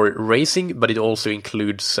for racing, but it also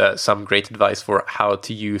includes some great advice for how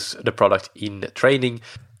to use the product in training.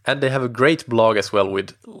 And they have a great blog as well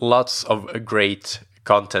with lots of great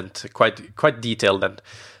content, quite detailed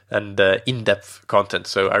and in-depth content.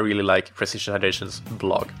 So I really like Precision Hydration's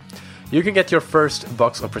blog. You can get your first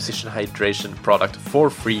box of Precision Hydration product for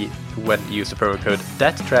free when you use the promo code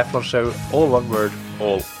ThatTriathlonShow, all one word,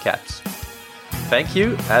 all caps. Thank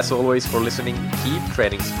you, as always, for listening. Keep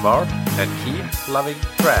training smart and keep loving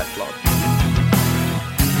triathlon.